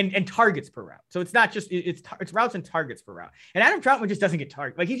and targets per route. So it's not just it's routes and targets per route. And Adam Troutman just doesn't get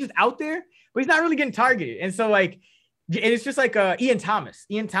targeted. Like he's just out there, but he's not really getting targeted. And so like it's just like Ian Thomas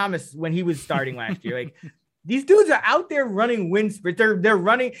when he was starting last year. Like these dudes are out there running wind sprint. They're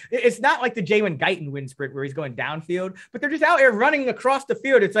running. It's not like the Jalen Guyton wind sprint where he's going downfield, but they're just out there running across the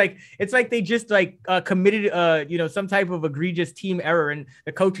field. It's like they just like committed some type of egregious team error, and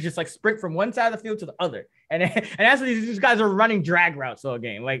the coach is just like sprint from one side of the field to the other. And that's what these guys are running drag routes all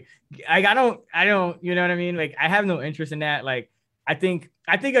game. Like I don't, you know what I mean? Like I have no interest in that. Like I think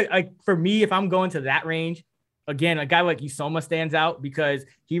for me, if I'm going to that range, again, a guy like Usoma stands out because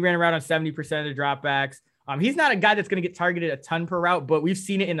he ran around on 70% of the dropbacks. He's not a guy that's going to get targeted a ton per route, but we've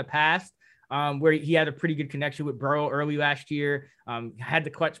seen it in the past where he had a pretty good connection with Burrow early last year, had the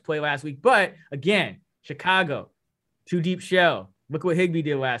clutch play last week. But again, Chicago, 2 deep shell. Look what Higbee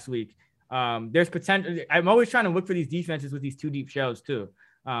did last week. There's potential. I'm always trying to look for these defenses with these 2 deep shells too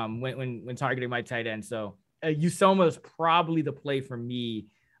when targeting my tight end. So Usoma is probably the play for me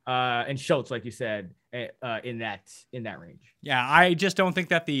and Schultz, like you said, in that range. Yeah, I just don't think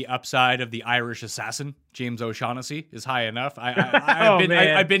that the upside of the Irish assassin, James O'Shaughnessy, is high enough.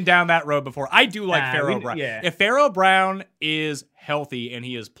 I've been down that road before. I do like Pharaoh Brown. Yeah. If Pharaoh Brown is healthy and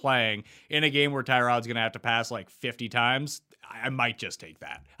he is playing in a game where Tyrod's going to have to pass like 50 times, I might just take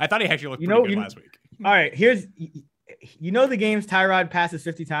that. I thought he actually looked pretty good last week. All right, here's the games Tyrod passes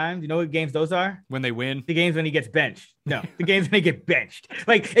 50 times. You know what games those are? When they win? The games when he gets benched. No, the games when they get benched.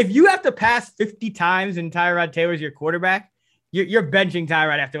 Like if you have to pass 50 times and Tyrod Taylor's your quarterback, you're benching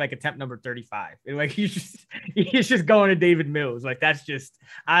Tyrod after like attempt number 35. And like he's just going to David Mills. Like that's just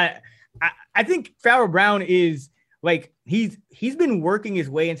I think Pharaoh Brown is like he's been working his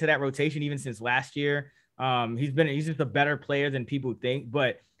way into that rotation even since last year. He's just a better player than people think,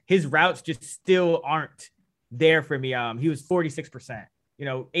 but his routes just still aren't there for me. He was 46%.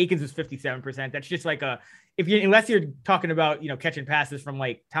 Akins was 57%. That's just like unless you're talking about catching passes from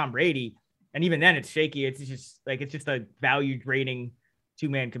like Tom Brady, and even then it's shaky. It's just a value grading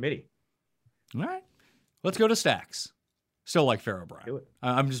 2-man committee. All right, let's go to stacks. Still like Pharaoh Brown.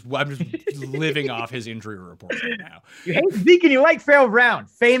 I'm just living off his injury report right now. You hate Zeke and you like Pharaoh Brown.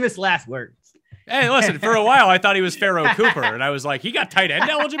 Famous last words. Hey, listen, for a while I thought he was Pharaoh Cooper, and I was like, he got tight end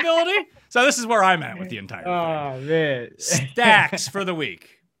eligibility? So this is where I'm at with the entire thing. Oh, man. Stacks for the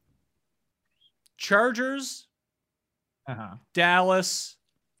week. Chargers, Uh-huh. Dallas,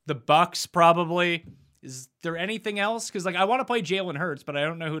 the Bucks probably. Is there anything else? Because like I want to play Jalen Hurts, but I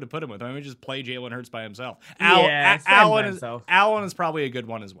don't know who to put him with. I mean, just play Jalen Hurts by himself. Allen is probably a good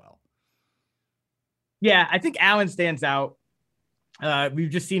one as well. Yeah, I think Allen stands out.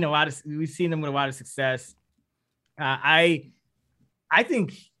 We've seen them with a lot of success. I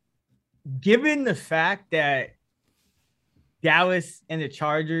think, given the fact that Dallas and the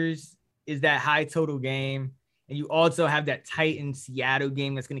Chargers is that high total game, and you also have that Titans Seattle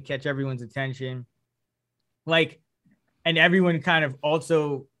game that's going to catch everyone's attention, and everyone kind of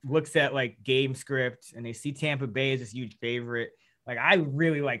also looks at like game script and they see Tampa Bay as this huge favorite. Like, I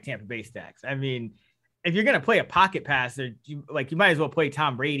really like Tampa Bay stacks. I mean, if you're going to play a pocket passer, you might as well play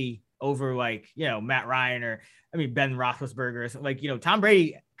Tom Brady over Matt Ryan or Ben Roethlisberger. Tom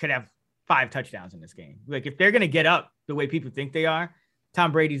Brady could have 5 touchdowns in this game. Like, if they're going to get up the way people think they are,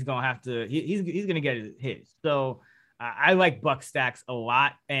 Tom Brady's going to have to, he's going to get his. So I like Buck stacks a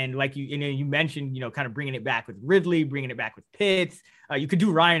lot. And like you mentioned, kind of bringing it back with Ridley, bringing it back with Pitts. You could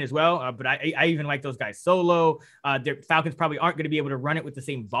do Ryan as well, but I even like those guys solo. The Falcons probably aren't going to be able to run it with the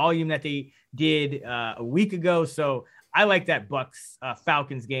same volume that they did a week ago. So I like that Bucks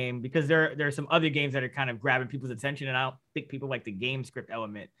Falcons game because there are some other games that are kind of grabbing people's attention, and I don't think people like the game script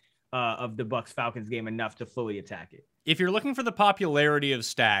element of the Bucks Falcons game enough to fully attack it. If you're looking for the popularity of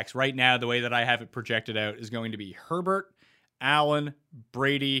stacks, right now the way that I have it projected out is going to be Herbert, Allen,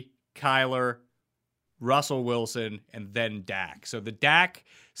 Brady, Kyler, Russell Wilson, and then Dak. So the Dak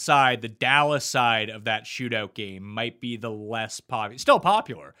side, the Dallas side of that shootout game might be the less popular, still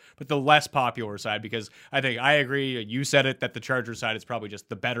popular, but the less popular side, because I agree, you said it, that the Chargers side is probably just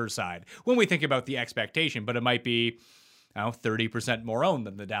the better side when we think about the expectation, but it might be 30% more owned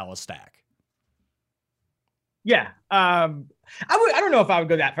than the Dallas stack. Yeah. I don't know if I would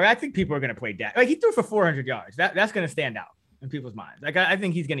go that far. I think people are going to play Dak. Like, he threw for 400 yards. That's going to stand out in people's minds. Like, I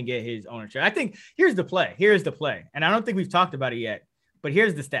think he's going to get his ownership. I think here's the play. And I don't think we've talked about it yet, but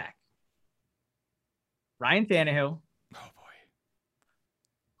here's the stack. Ryan Tannehill. Oh boy.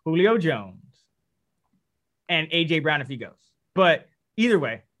 Julio Jones and AJ Brown if he goes. But either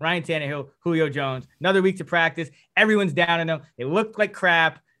way, Ryan Tannehill, Julio Jones, another week to practice. Everyone's down on them. They look like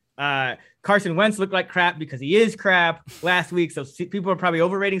crap. Carson Wentz looked like crap because he is crap last week. So people are probably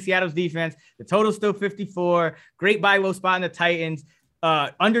overrating Seattle's defense. The total's still 54. Great buy low spot in the Titans.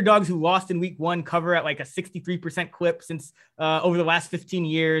 Underdogs who lost in week 1 cover at like a 63% clip since over the last 15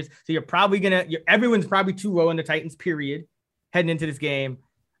 years. So you're probably everyone's probably too low in the Titans, period, heading into this game.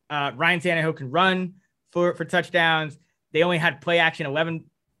 Ryan Tannehill can run for touchdowns. They only had play action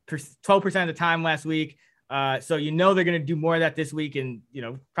 12% of the time last week. So they're going to do more of that this week, and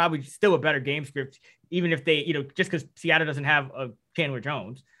probably still a better game script, even if they just because Seattle doesn't have a Chandler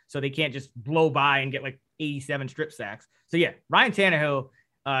Jones, so they can't just blow by and get like 87 strip sacks. So yeah, Ryan Tannehill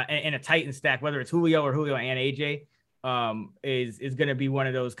and a Titan stack, whether it's Julio and AJ, is going to be one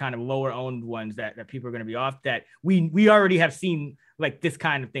of those kind of lower owned ones that people are going to be off. That we already have seen like this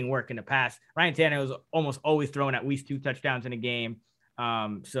kind of thing work in the past. Ryan Tannehill is almost always throwing at least 2 touchdowns in a game.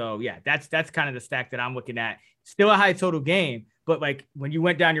 So yeah, that's kind of the stack that I'm looking at. Still a high total game, but like when you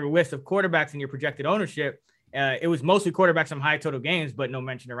went down your list of quarterbacks and your projected ownership, it was mostly quarterbacks from high total games, but no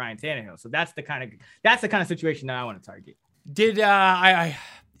mention of Ryan Tannehill. So that's the kind of situation that I want to target.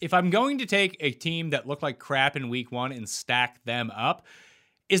 If I'm going to take a team that looked like crap in week 1 and stack them up,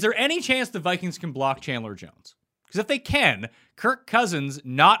 is there any chance the Vikings can block Chandler Jones? Because if they can, Kirk Cousins,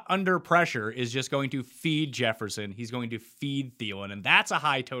 not under pressure, is just going to feed Jefferson. He's going to feed Thielen, and that's a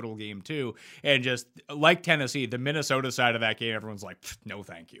high total game too. And just like Tennessee, the Minnesota side of that game, everyone's like, no,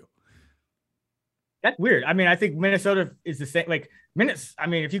 thank you. That's weird. I mean, I think Minnesota is the same. Like,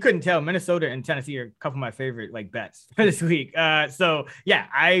 if you couldn't tell, Minnesota and Tennessee are a couple of my favorite like bets for this week. So yeah,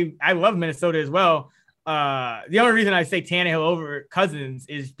 I love Minnesota as well. The only reason I say Tannehill over Cousins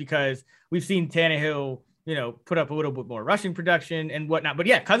is because we've seen Tannehill, put up a little bit more rushing production and whatnot. But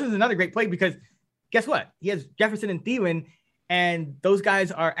yeah, Cousins is another great play because guess what? He has Jefferson and Thielen, and those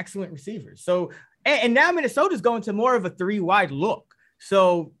guys are excellent receivers. So, and now Minnesota's going to more of a 3-wide look.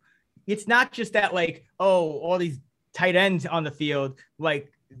 So it's not just that like, all these tight ends on the field.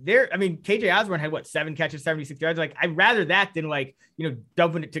 Like KJ Osborne had 7 catches, 76 yards. Like, I'd rather that than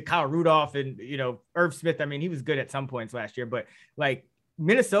dumping it to Kyle Rudolph and, Irv Smith. I mean, he was good at some points last year, but like,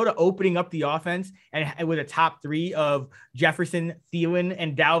 Minnesota opening up the offense and with a top 3 of Jefferson, Thielen,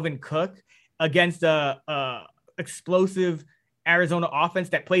 and Dalvin Cook against a explosive Arizona offense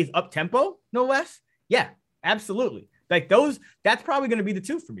that plays up tempo, no less. Yeah, absolutely. Like that's probably going to be the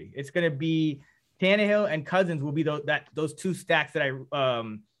 2 for me. It's going to be Tannehill and Cousins will be those 2 stacks that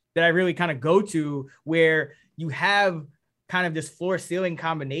that I really kind of go to, where you have kind of this floor ceiling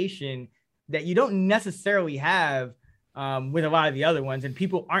combination that you don't necessarily have with a lot of the other ones, and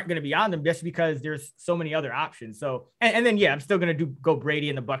people aren't going to be on them just because there's so many other options. So, and then, yeah, I'm still going to go Brady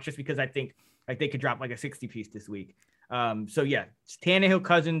and the Bucs just because I think like they could drop like a 60 piece this week. So yeah, it's Tannehill,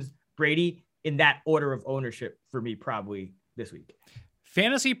 Cousins, Brady in that order of ownership for me, probably this week.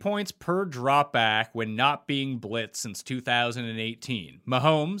 Fantasy points per drop back when not being blitzed since 2018.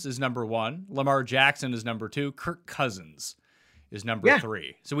 Mahomes is number 1. Lamar Jackson is number 2. Kirk Cousins is number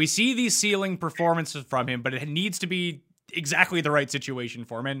 3. So we see these ceiling performances from him, but it needs to be exactly the right situation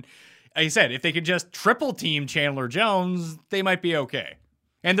for him. And like I said, if they could just triple team Chandler Jones, they might be okay.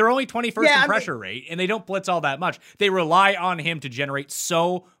 And they're only 21st in pressure rate, and they don't blitz all that much. They rely on him to generate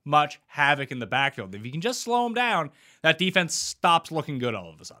so much havoc in the backfield. If you can just slow him down, that defense stops looking good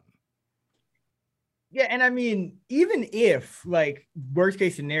all of a sudden. Yeah, and I mean, even if, like, worst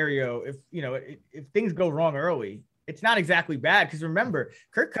case scenario, if things go wrong early, it's not exactly bad, because remember,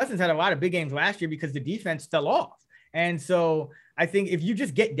 Kirk Cousins had a lot of big games last year because the defense fell off. And so I think if you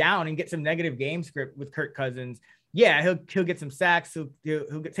just get down and get some negative game script with Kirk Cousins, yeah, he'll get some sacks.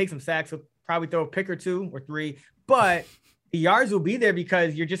 He'll take some sacks. He'll probably throw a pick or 2 or 3, but the yards will be there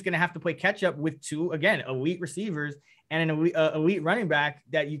because you're just going to have to play catch up with 2, again, elite receivers and an elite running back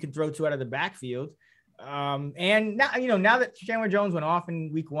that you can throw to out of the backfield. And now that Chandler Jones went off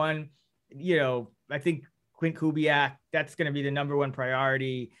in week 1, I think Clint Kubiak, that's going to be the number 1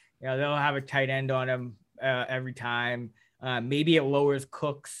 priority. They'll have a tight end on him every time. Maybe it lowers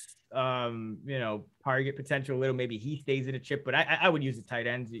Cook's target potential a little. Maybe he stays in a chip, but I would use the tight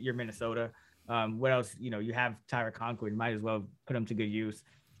ends. You're Minnesota. What else? You have Tyler Conklin. Might as well put him to good use.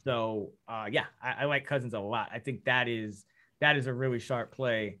 So I like Cousins a lot. I think that is a really sharp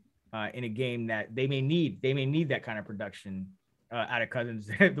play in a game that they may need. They may need that kind of production out of Cousins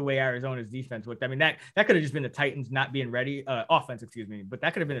the way Arizona's defense looked. I mean, that could have just been the Titans not being ready, offense, excuse me, but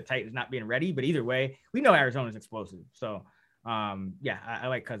that could have been the Titans not being ready. But either way, we know Arizona's explosive. So I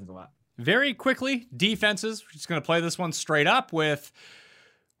like Cousins a lot. Very quickly, defenses. We're just going to play this one straight up with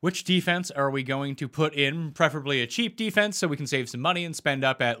which defense are we going to put in, preferably a cheap defense so we can save some money and spend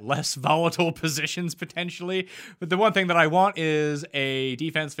up at less volatile positions potentially. But the one thing that I want is a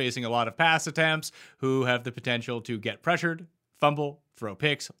defense facing a lot of pass attempts who have the potential to get pressured, fumble, throw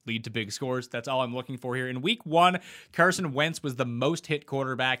picks, lead to big scores. That's all I'm looking for here. In week 1, Carson Wentz was the most hit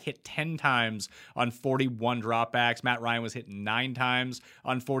quarterback, hit 10 times on 41 dropbacks. Matt Ryan was hit 9 times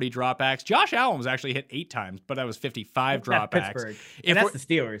on 40 dropbacks. Josh Allen was actually hit 8 times, but that was 55 dropbacks. Pittsburgh. And that's the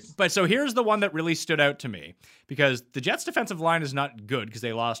Steelers. But so here's the one that really stood out to me, because the Jets' defensive line is not good because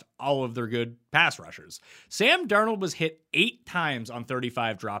they lost all of their good pass rushers. Sam Darnold was hit 8 times on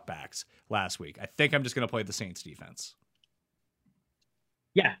 35 dropbacks last week. I think I'm just going to play the Saints defense.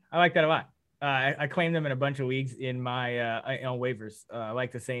 Yeah, I like that a lot. I claimed them in a bunch of leagues in my on waivers. I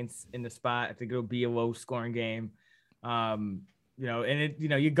like the Saints in the spot. I think it'll be a low scoring game. And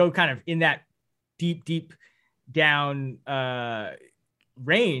you go kind of in that deep down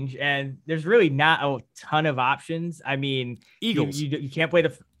range, and there's really not a ton of options. I mean, Eagles. You can't play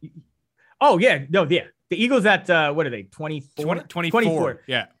the. Oh yeah, no, yeah. The Eagles at what are they? 24? 24.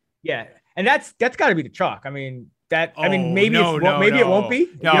 Yeah. Yeah, and that's got to be the chalk. I mean. Maybe it won't be.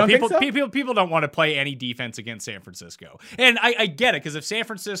 No, people don't want to play any defense against San Francisco, and I get it, because if San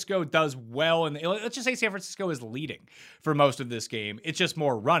Francisco does well, and let's just say San Francisco is leading for most of this game, it's just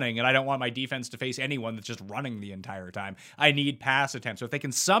more running, and I don't want my defense to face anyone that's just running the entire time. I need pass attempts. So if they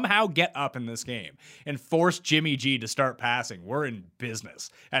can somehow get up in this game and force Jimmy G to start passing, we're in business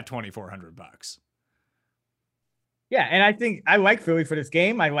at $2,400. Yeah, and I think I like Philly for this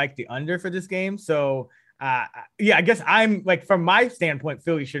game. I like the under for this game, so. I guess I'm like, from my standpoint,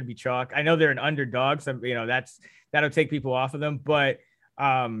 Philly should be chalk. I know they're an underdog, so that'll take people off of them. But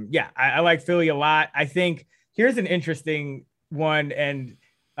I like Philly a lot. I think here's an interesting one, and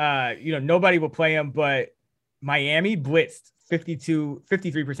nobody will play them, but Miami blitzed 53%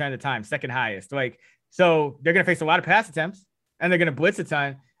 of the time, second highest. Like, so they're gonna face a lot of pass attempts, and they're gonna blitz a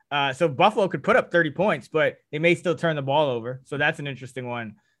ton. So Buffalo could put up 30 points, but they may still turn the ball over. So that's an interesting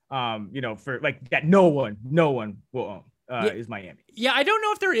one. For like that, no one will own is Miami. Yeah, I don't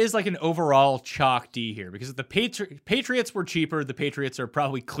know if there is like an overall chalk D here, because if the Patriots were cheaper, the Patriots are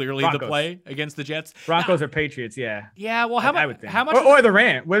probably clearly Broncos. The play against the Jets. Broncos or Patriots, yeah. Yeah, well, how much? Or the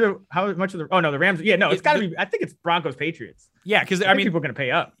Rams? How much of the? Oh no, the Rams. Yeah, no, it's got to be. I think it's Broncos Patriots. Yeah, because I mean, people are going to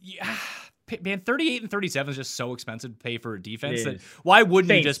pay up. Yeah. Man, 38 and 37 is just so expensive to pay for a defense that why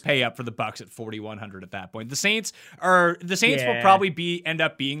wouldn't you just pay up for the Bucs at 4,100 at that point? The Saints will probably end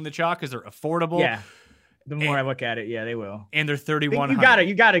up being the chalk because they're affordable. Yeah. The more I look at it, yeah, they will. And they're 3,100.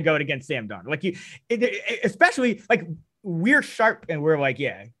 You gotta go against Sam Darnold. Like especially like we're sharp and we're like,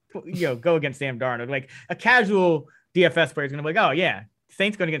 yeah, go against Sam Darnold. Like a casual DFS player is gonna be like, oh yeah,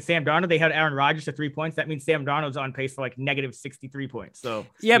 Saints going against Sam Darnold. They had Aaron Rodgers to 3 points. That means Sam Darnold's on pace for like negative 63 points. So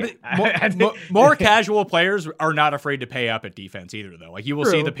yeah. But more casual players are not afraid to pay up at defense either, though. Like you will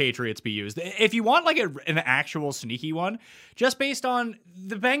see the Patriots be used. If you want like an actual sneaky one, just based on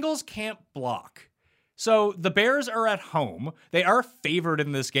the Bengals can't block. So the Bears are at home. They are favored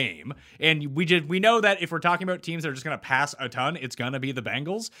in this game. And we know that if we're talking about teams that are just going to pass a ton, it's going to be the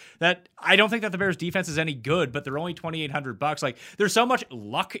Bengals. That I don't think that the Bears defense is any good, but they're only $2,800. Like there's so much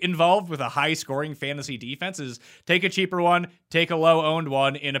luck involved with a high scoring fantasy defense. Is take a cheaper one, take a low owned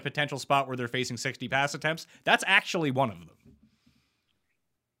one in a potential spot where they're facing 60 pass attempts. That's actually one of them.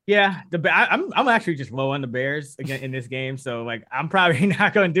 Yeah, I'm actually just low on the Bears again in this game. So like I'm probably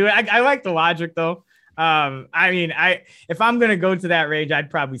not going to do it. I like the logic though. I mean, if I'm gonna go to that range, I'd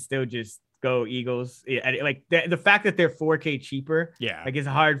probably still just go Eagles. Like the fact that they're $4K cheaper, like it's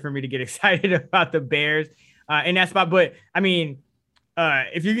hard for me to get excited about the Bears in that spot. But I mean,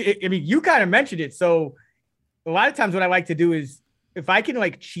 you kind of mentioned it. So a lot of times, what I like to do is if I can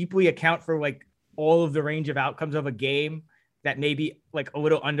like cheaply account for like all of the range of outcomes of a game that may be like a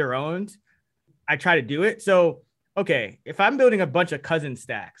little under-owned, I try to do it. So okay, if I'm building a bunch of cousin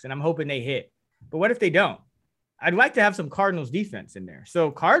stacks and I'm hoping they hit. But what if they don't? I'd like to have some Cardinals defense in there.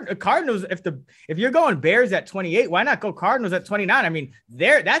 So Cardinals, if you're going Bears at 28, why not go Cardinals at 29? I mean,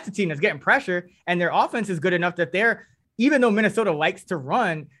 that's the team that's getting pressure, and their offense is good enough that even though Minnesota likes to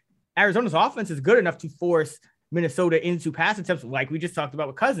run, Arizona's offense is good enough to force Minnesota into pass attempts, like we just talked about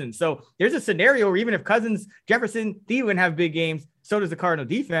with Cousins. So there's a scenario where even if Cousins, Jefferson, Thielen have big games, so does the Cardinal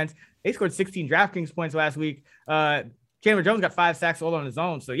defense. They scored 16 DraftKings points last week. Chandler Jones got 5 sacks all on his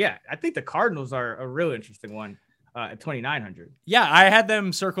own. So, yeah, I think the Cardinals are a real interesting one at 2,900. Yeah, I had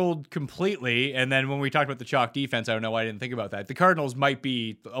them circled completely. And then when we talked about the chalk defense, I don't know why I didn't think about that. The Cardinals might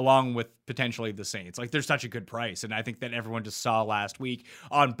be, along with potentially the Saints. Like, they're such a good price. And I think that everyone just saw last week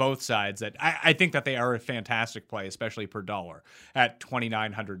on both sides that I think that they are a fantastic play, especially per dollar at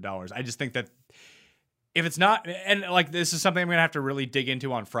 $2,900. I just think that if it's not, and like this is something I'm going to have to really dig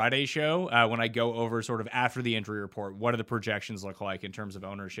into on Friday's show when I go over sort of after the injury report, what do the projections look like in terms of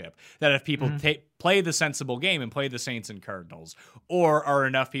ownership? That if people play the sensible game and play the Saints and Cardinals, or are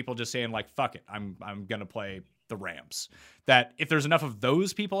enough people just saying like, fuck it, I'm going to play the Rams. That if there's enough of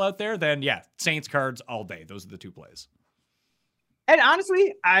those people out there, then yeah, Saints, Cards all day. Those are the two plays. And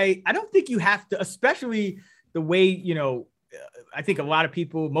honestly, I don't think you have to, especially the way, I think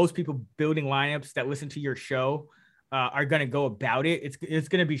most people building lineups that listen to your show are going to go about it. It's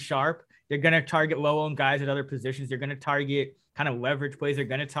going to be sharp. They're going to target low-owned guys at other positions. They're going to target kind of leverage plays. They're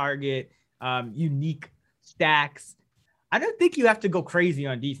going to target unique stacks. I don't think you have to go crazy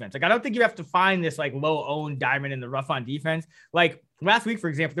on defense. Like, I don't think you have to find this like low-owned diamond in the rough on defense. Like last week, for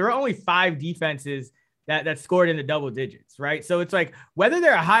example, there were only 5 defenses that scored in the double digits, right? So it's like whether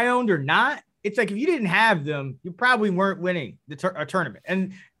they're a high-owned or not, it's like if you didn't have them, you probably weren't winning a tournament.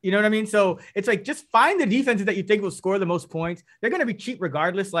 And you know what I mean? So it's like just find the defenses that you think will score the most points. They're going to be cheap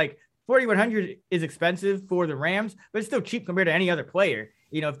regardless. Like 4,100 is expensive for the Rams, but it's still cheap compared to any other player,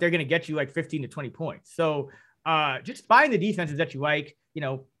 if they're going to get you like 15 to 20 points. So just find the defenses that you like.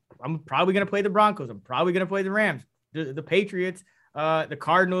 I'm probably going to play the Broncos. I'm probably going to play the Rams, the Patriots, the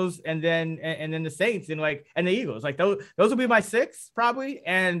Cardinals, and then the Saints and the Eagles. Like those will be my 6 probably.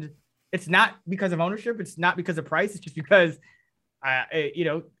 And it's not because of ownership. It's not because of price. It's just because,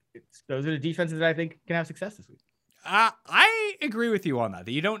 those are the defenses that I think can have success this week. I agree with you on that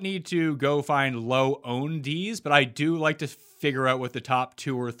you don't need to go find low owned Ds, but I do like to figure out what the top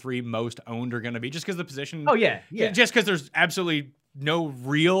 2 or 3 most owned are going to be just because the position. Oh, yeah. Just because there's absolutely no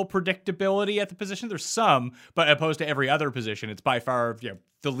real predictability at the position. There's some, but opposed to every other position, it's by far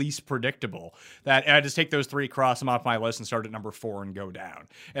the least predictable. That I just take those 3, cross them off my list, and start at number 4 and go down.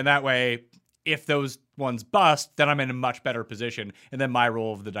 And that way, if those ones bust, then I'm in a much better position. And then my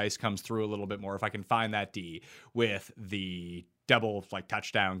roll of the dice comes through a little bit more if I can find that D with the double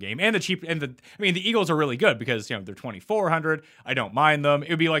touchdown game and the Eagles are really good because they're 2,400. I don't mind them. It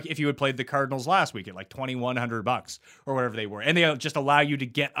would be like if you had played the Cardinals last week at like $2,100 or whatever they were, and they just allow you to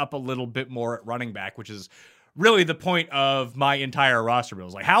get up a little bit more at running back, which is really the point of my entire roster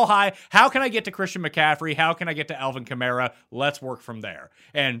build. Like how can I get to Christian McCaffrey? How can I get to Alvin Kamara? Let's work from there.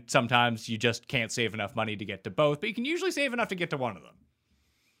 And sometimes you just can't save enough money to get to both, but you can usually save enough to get to one of them.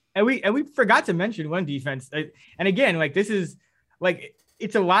 And we forgot to mention one defense. And again, this is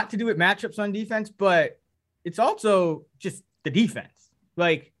it's a lot to do with matchups on defense, but it's also just the defense.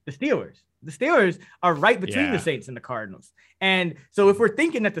 Like the Steelers, The Steelers are right between Yeah. the Saints and the Cardinals. And so if we're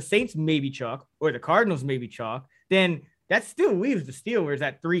thinking that the Saints may be chalk or the Cardinals may be chalk, then that still leaves the Steelers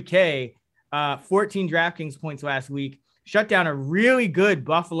at 3K, 14 DraftKings points last week, shut down a really good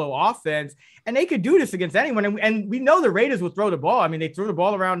Buffalo offense. And they could do this against anyone. And we know the Raiders will throw the ball. I mean, they threw the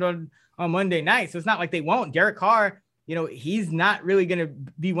ball around on Monday night. So it's not like they won't. Derek Carr, he's not really going to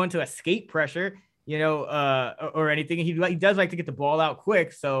be one to escape pressure, or anything. He does like to get the ball out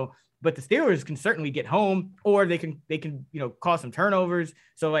quick. So, but the Steelers can certainly get home, or they can, cause some turnovers.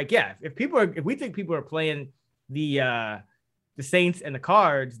 So if we think people are playing the Saints and the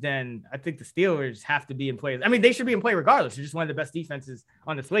Cards, then I think the Steelers have to be in play. I mean, they should be in play regardless. They're just one of the best defenses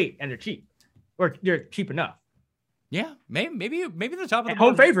on the slate, and they're cheap, or they're cheap enough. Yeah, maybe the top of the board.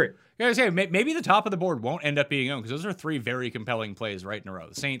 Home favorite. Yeah, I was saying, maybe the top of the board won't end up being owned because those are three very compelling plays right in a row: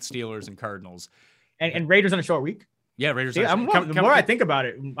 the Saints, Steelers, and Cardinals. And Raiders on a short week. Yeah, Raiders. The more I think about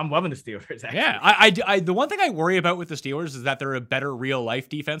it, I'm loving the Steelers. Actually. Yeah, I the one thing I worry about with the Steelers is that they're a better real life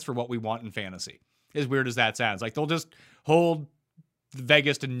defense for what we want in fantasy. As weird as that sounds, like they'll just hold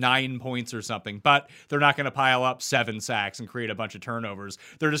Vegas to 9 points or something, but they're not going to pile up 7 sacks and create a bunch of turnovers.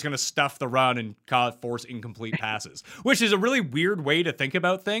 They're just going to stuff the run and force incomplete passes, which is a really weird way to think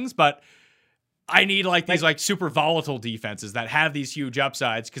about things. But I need these super volatile defenses that have these huge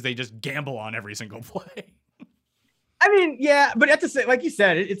upsides because they just gamble on every single play. I mean, yeah, but at the same, like you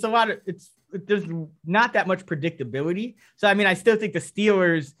said, it's a lot of there's not that much predictability. So I mean, I still think the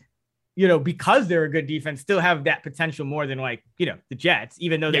Steelers, because they're a good defense, still have that potential more than the Jets,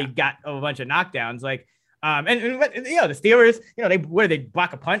 even though they got a bunch of knockdowns. The Steelers, they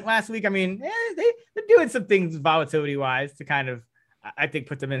block a punt last week. I mean, they're doing some things volatility wise to kind of, I think,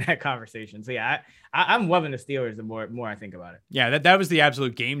 put them in that conversation. So yeah, I'm loving the Steelers the more I think about it. Yeah, that was the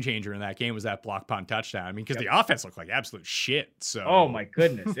absolute game changer in that game, was that block punt touchdown. I mean, because the offense looked like absolute shit. So oh my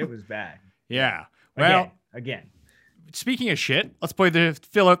goodness, it was bad. Yeah. Well, again. Speaking of shit, let's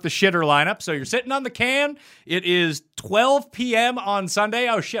fill out the shitter lineup. So you're sitting on the can. It is 12 p.m. on Sunday.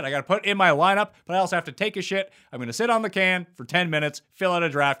 Oh shit, I got to put in my lineup, but I also have to take a shit. I'm going to sit on the can for 10 minutes, fill out a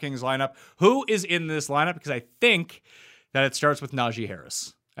DraftKings lineup. Who is in this lineup? Because I think that it starts with Najee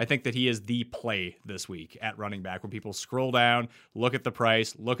Harris. I think that he is the play this week at running back. When people scroll down, look at the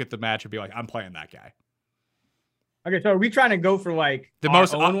price, look at the match, and be like, I'm playing that guy. Okay, so are we trying to go for the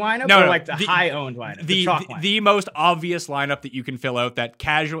most owned lineup, or the high owned lineup, the most obvious lineup that you can fill out? That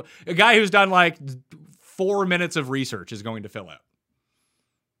a guy who's done 4 minutes of research is going to fill out.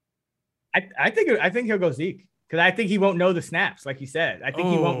 I think he'll go Zeke, because I think he won't know the snaps, like you said. I think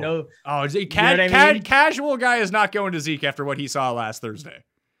he won't know. Oh, casual guy is not going to Zeke after what he saw last Thursday.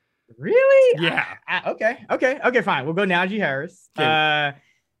 Really? Yeah. Okay. Fine. We'll go Najee Harris. Okay.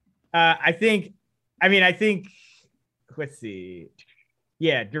 I think. Let's see.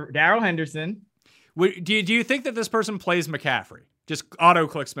 Yeah, Darrell Henderson. Do you think that this person plays McCaffrey? Just auto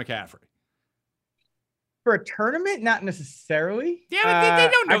clicks McCaffrey for a tournament? Not necessarily. Yeah, but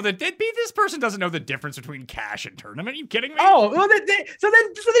they don't know that. This person doesn't know the difference between cash and tournament. Are you kidding me? Oh, well, so then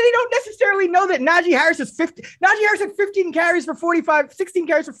they don't necessarily know that Najee Harris is 50. Najee Harris had 16 carries for 45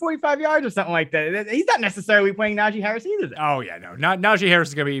 yards or something like that. He's not necessarily playing Najee Harris either. Then. Oh yeah, no, not Najee Harris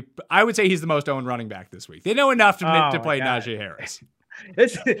is going to be. I would say he's the most owned running back this week. They know enough to play Najee Harris.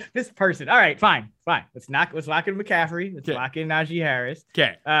 This person. All right, fine. Let's lock in McCaffrey. Let's lock in Najee Harris.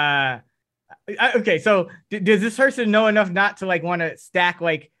 Okay. Okay, so does this person know enough not to want to stack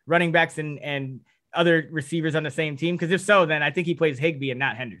running backs and other receivers on the same team? Because if so, then I think he plays Higbee and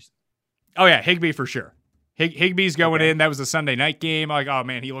not Henderson. Oh yeah, Higbee for sure. Higbee's going in. That was a Sunday night game. Oh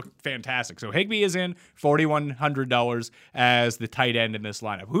man, he looked fantastic. So Higbee is in $4,100 as the tight end in this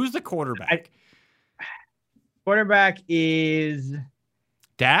lineup. Who's the quarterback? Quarterback is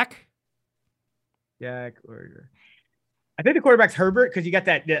Dak. I think the quarterback's Herbert, because you got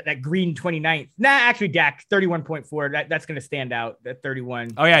that green 29th. Nah, actually, Dak 31.4. That's going to stand out. That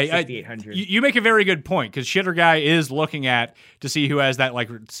 31. Oh yeah, 6,800. You make a very good point, because Shitter Guy is looking to see who has that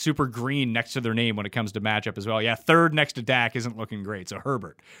super green next to their name when it comes to matchup as well. Yeah, third next to Dak isn't looking great. So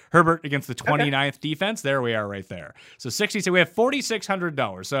Herbert against the 29th defense. There we are, right there. So 60. So we have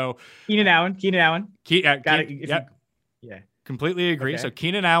 $4,600. So Keenan Allen. Got it. Yeah. Completely agree. Okay. So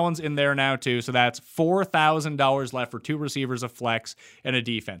Keenan Allen's in there now too. So that's $4,000 left for 2 receivers, a flex, and a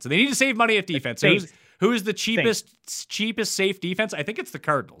defense. And they need to save money at defense. Who's the cheapest safe defense? I think it's the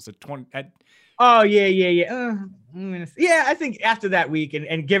Cardinals at 20. Oh yeah. I think after that week,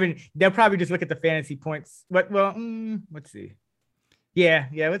 and given they'll probably just look at the fantasy points. But let's see. Yeah,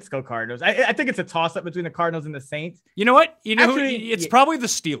 let's go Cardinals. I think it's a toss up between the Cardinals and the Saints. You know what? It's probably the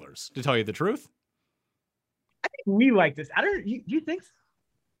Steelers, to tell you the truth. I think we like this. Do you think so?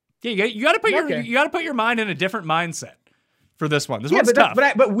 Yeah, you got to put Okay. you got to put your mind in a different mindset for this one. This one's tough.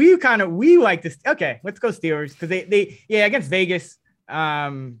 But we like this. Okay, let's go Steelers because they against Vegas.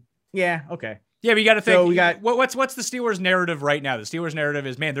 Okay. Yeah, but you got to think. So we got what's the Steelers' narrative right now? The Steelers' narrative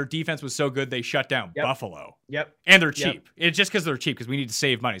is, man, their defense was so good they shut down Yep. Buffalo. Yep. And they're cheap. It's just because they're cheap because we need to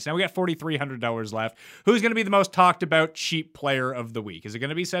save money. So now we got $4,300 left. Who's going to be the most talked about cheap player of the week? Is it going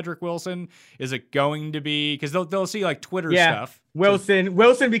to be Cedric Wilson? Is it going to be because they'll see like Twitter stuff? Wilson,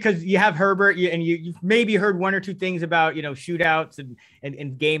 because you have Herbert, and you've maybe heard one or two things about shootouts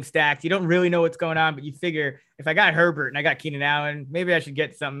and game stacks. You don't really know what's going on, but you figure if I got Herbert and I got Keenan Allen, maybe I should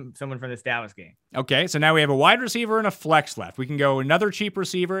get someone from this Dallas game. Okay, so now we have a wide receiver and a flex left. We can go another cheap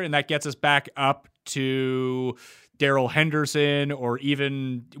receiver, and that gets us back up to Darrell Henderson or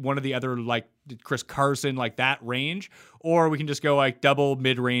even one of the other like Chris Carson, like that range. Or we can just go like double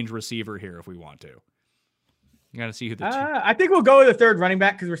mid-range receiver here if we want to. You got to see who the I think we'll go with the third running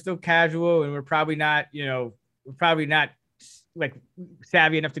back because we're still casual and we're probably not like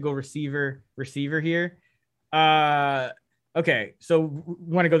savvy enough to go receiver here. Okay, so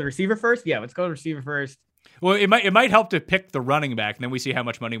want to go the receiver first? Yeah, let's go receiver first. Well, it might help to pick the running back, and then we see how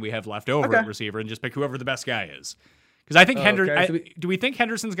much money we have left over at receiver, and just pick whoever the best guy is. Because I think do we think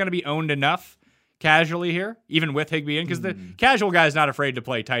Henderson's going to be owned enough casually here, even with Higbee in? Because the casual guy is not afraid to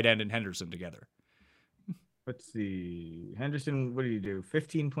play tight end and Henderson together. Let's see. Henderson, what do you do?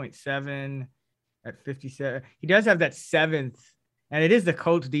 15.7 at 57. He does have that seventh, and it is the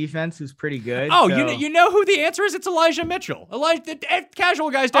Colts defense who's pretty good. Oh, so. you know who the answer is? It's Elijah Mitchell. The casual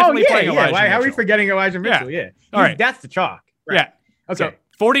guy's definitely playing Elijah Mitchell. How are we forgetting Elijah Mitchell? Yeah. All right. That's the chalk. Right. Yeah. Okay.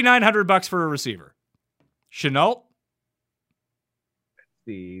 So $4,900 for a receiver. Chenault. Let's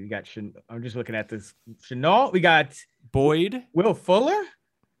see. We got I'm just looking at this. Chenault. We got Boyd. Will Fuller.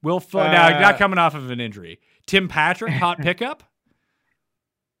 Now, not coming off of an injury. Tim Patrick, hot pickup.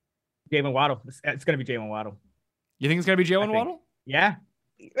 Jalen Waddle. It's going to be Jalen Waddle. You think it's going to be Jalen Waddle? Yeah.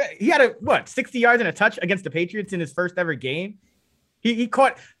 He had 60 yards and a touch against the Patriots in his first ever game. He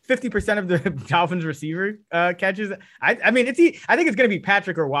caught 50% of the Dolphins receiver catches. I mean, I think it's going to be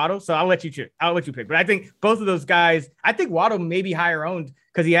Patrick or Waddle. So I'll let you pick. But I think both of those guys. I think Waddle may be higher owned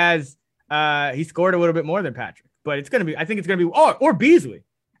because he scored a little bit more than Patrick. But I think it's going to be or Beasley.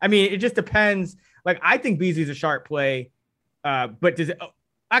 I mean, it just depends. Like, I think Beasley's a sharp play, but does it?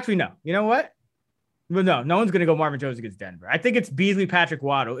 Actually, no. You know what? Well, no one's going to go Marvin Jones against Denver. I think it's Beasley, Patrick,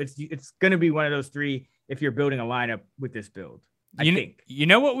 Waddle. It's going to be one of those three if you're building a lineup with this build. I think. You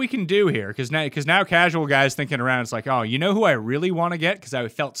know what we can do here? Because now casual guys thinking around, it's like, oh, you know who I really want to get because I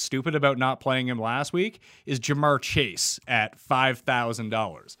felt stupid about not playing him last week is Jamar Chase at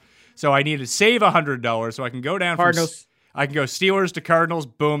 $5,000. So I need to save $100 so I can go down Cardinals. I can go Steelers to Cardinals.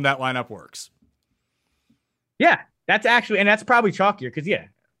 Boom, that lineup works. Yeah, that's probably chalkier because,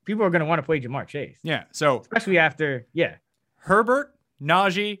 people are going to want to play Jamar Chase. Yeah, so especially after, Herbert,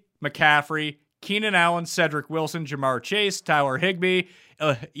 Najee, McCaffrey, Keenan Allen, Cedric Wilson, Jamar Chase, Tyler Higbee,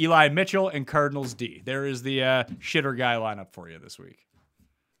 Eli Mitchell, and Cardinals D. There is the shitter guy lineup for you this week.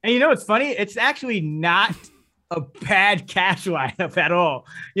 And you know what's funny? It's actually not a bad cash lineup at all.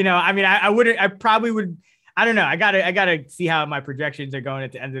 I mean, I probably would. I don't know. I gotta see how my projections are going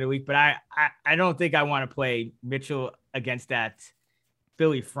at the end of the week, but I don't think I want to play Mitchell against that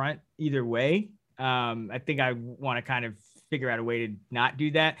Philly front either way. I think I want to kind of figure out a way to not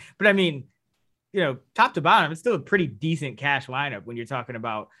do that. But I mean, top to bottom, it's still a pretty decent cash lineup when you're talking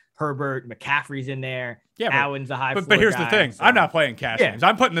about Herbert, McCaffrey's in there. Yeah, Allen's a high. But here's the thing: so. I'm not playing cash games.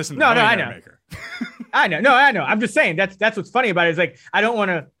 I'm putting this in the maker. I know. I'm just saying that's what's funny about it is like I don't want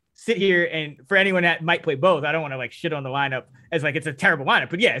to sit here and for anyone that might play both, I don't want to like shit on the lineup as like it's a terrible lineup.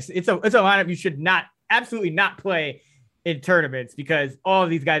 But yes, it's a lineup you should absolutely not play in tournaments because all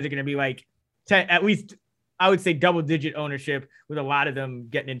of these guys are going to be like 10, at least I would say double-digit ownership with a lot of them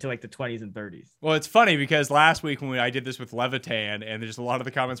getting into like the 20s and 30s. Well, it's funny because last week when I did this with Levitan, and there's a lot of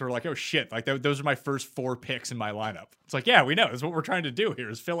the comments were like, "Oh shit!" Like those are my first 4 picks in my lineup. It's like, yeah, we know. That's what we're trying to do here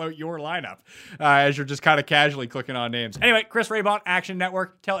is fill out your lineup as you're just kind of casually clicking on names. Anyway, Chris Raybon, Action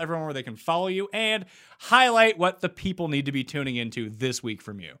Network. Tell everyone where they can follow you and highlight what the people need to be tuning into this week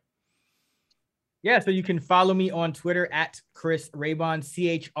from you. Yeah, so you can follow me on Twitter at Chris Raybon,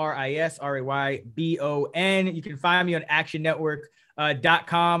 ChrisRaybon. You can find me on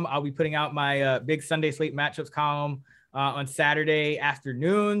actionnetwork.com. I'll be putting out my big Sunday slate matchups column on Saturday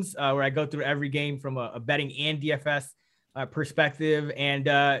afternoons where I go through every game from a betting and DFS perspective. And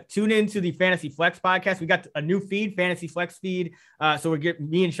tune into the Fantasy Flex podcast. We got a new feed, Fantasy Flex feed. So we're getting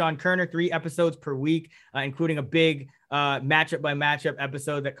me and Sean Kerner 3 episodes per week, including a big matchup by matchup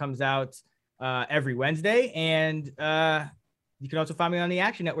episode that comes out every Wednesday. And You can also find me on the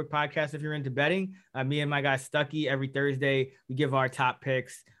Action Network podcast if you're into betting. Me and my guy Stuckey, every Thursday, we give our top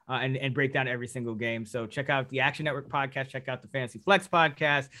picks and break down every single game. So check out the Action Network podcast. Check out the Fantasy Flex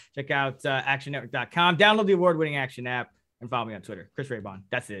podcast. Check out actionnetwork.com. Download the award-winning Action app and follow me on Twitter. Chris Raybon.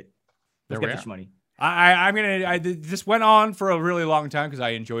 That's it. Let's get this money. This went on for a really long time because I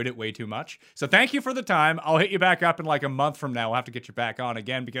enjoyed it way too much. So thank you for the time. I'll hit you back up in like a month from now. We'll have to get you back on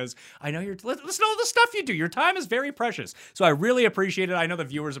again because I know listen to all the stuff you do. Your time is very precious. So I really appreciate it. I know the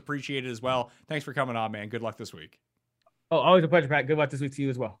viewers appreciate it as well. Thanks for coming on, man. Good luck this week. Oh, always a pleasure, Pat. Good luck this week to you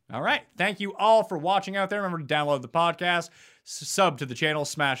as well. All right. Thank you all for watching out there. Remember to download the podcast, sub to the channel,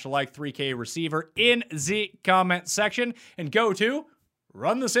 smash the like, 3K receiver in the comment section, and go to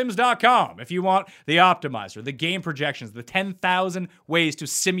runthesims.com if you want the optimizer, the game projections, the 10,000 ways to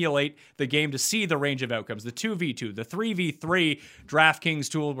simulate the game to see the range of outcomes, the 2v2, the 3v3 DraftKings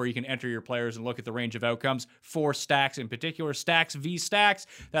tool where you can enter your players and look at the range of outcomes for stacks, in particular stacks v stacks.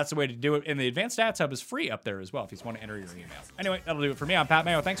 That's the way to do it. And the advanced stats hub is free up there as well if you just want to enter your email. Anyway, that'll do it for me. I'm Pat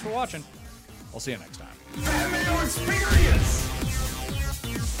Mayo. Thanks for watching. I'll see you next time. Pat Mayo Experience!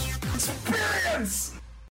 Experience!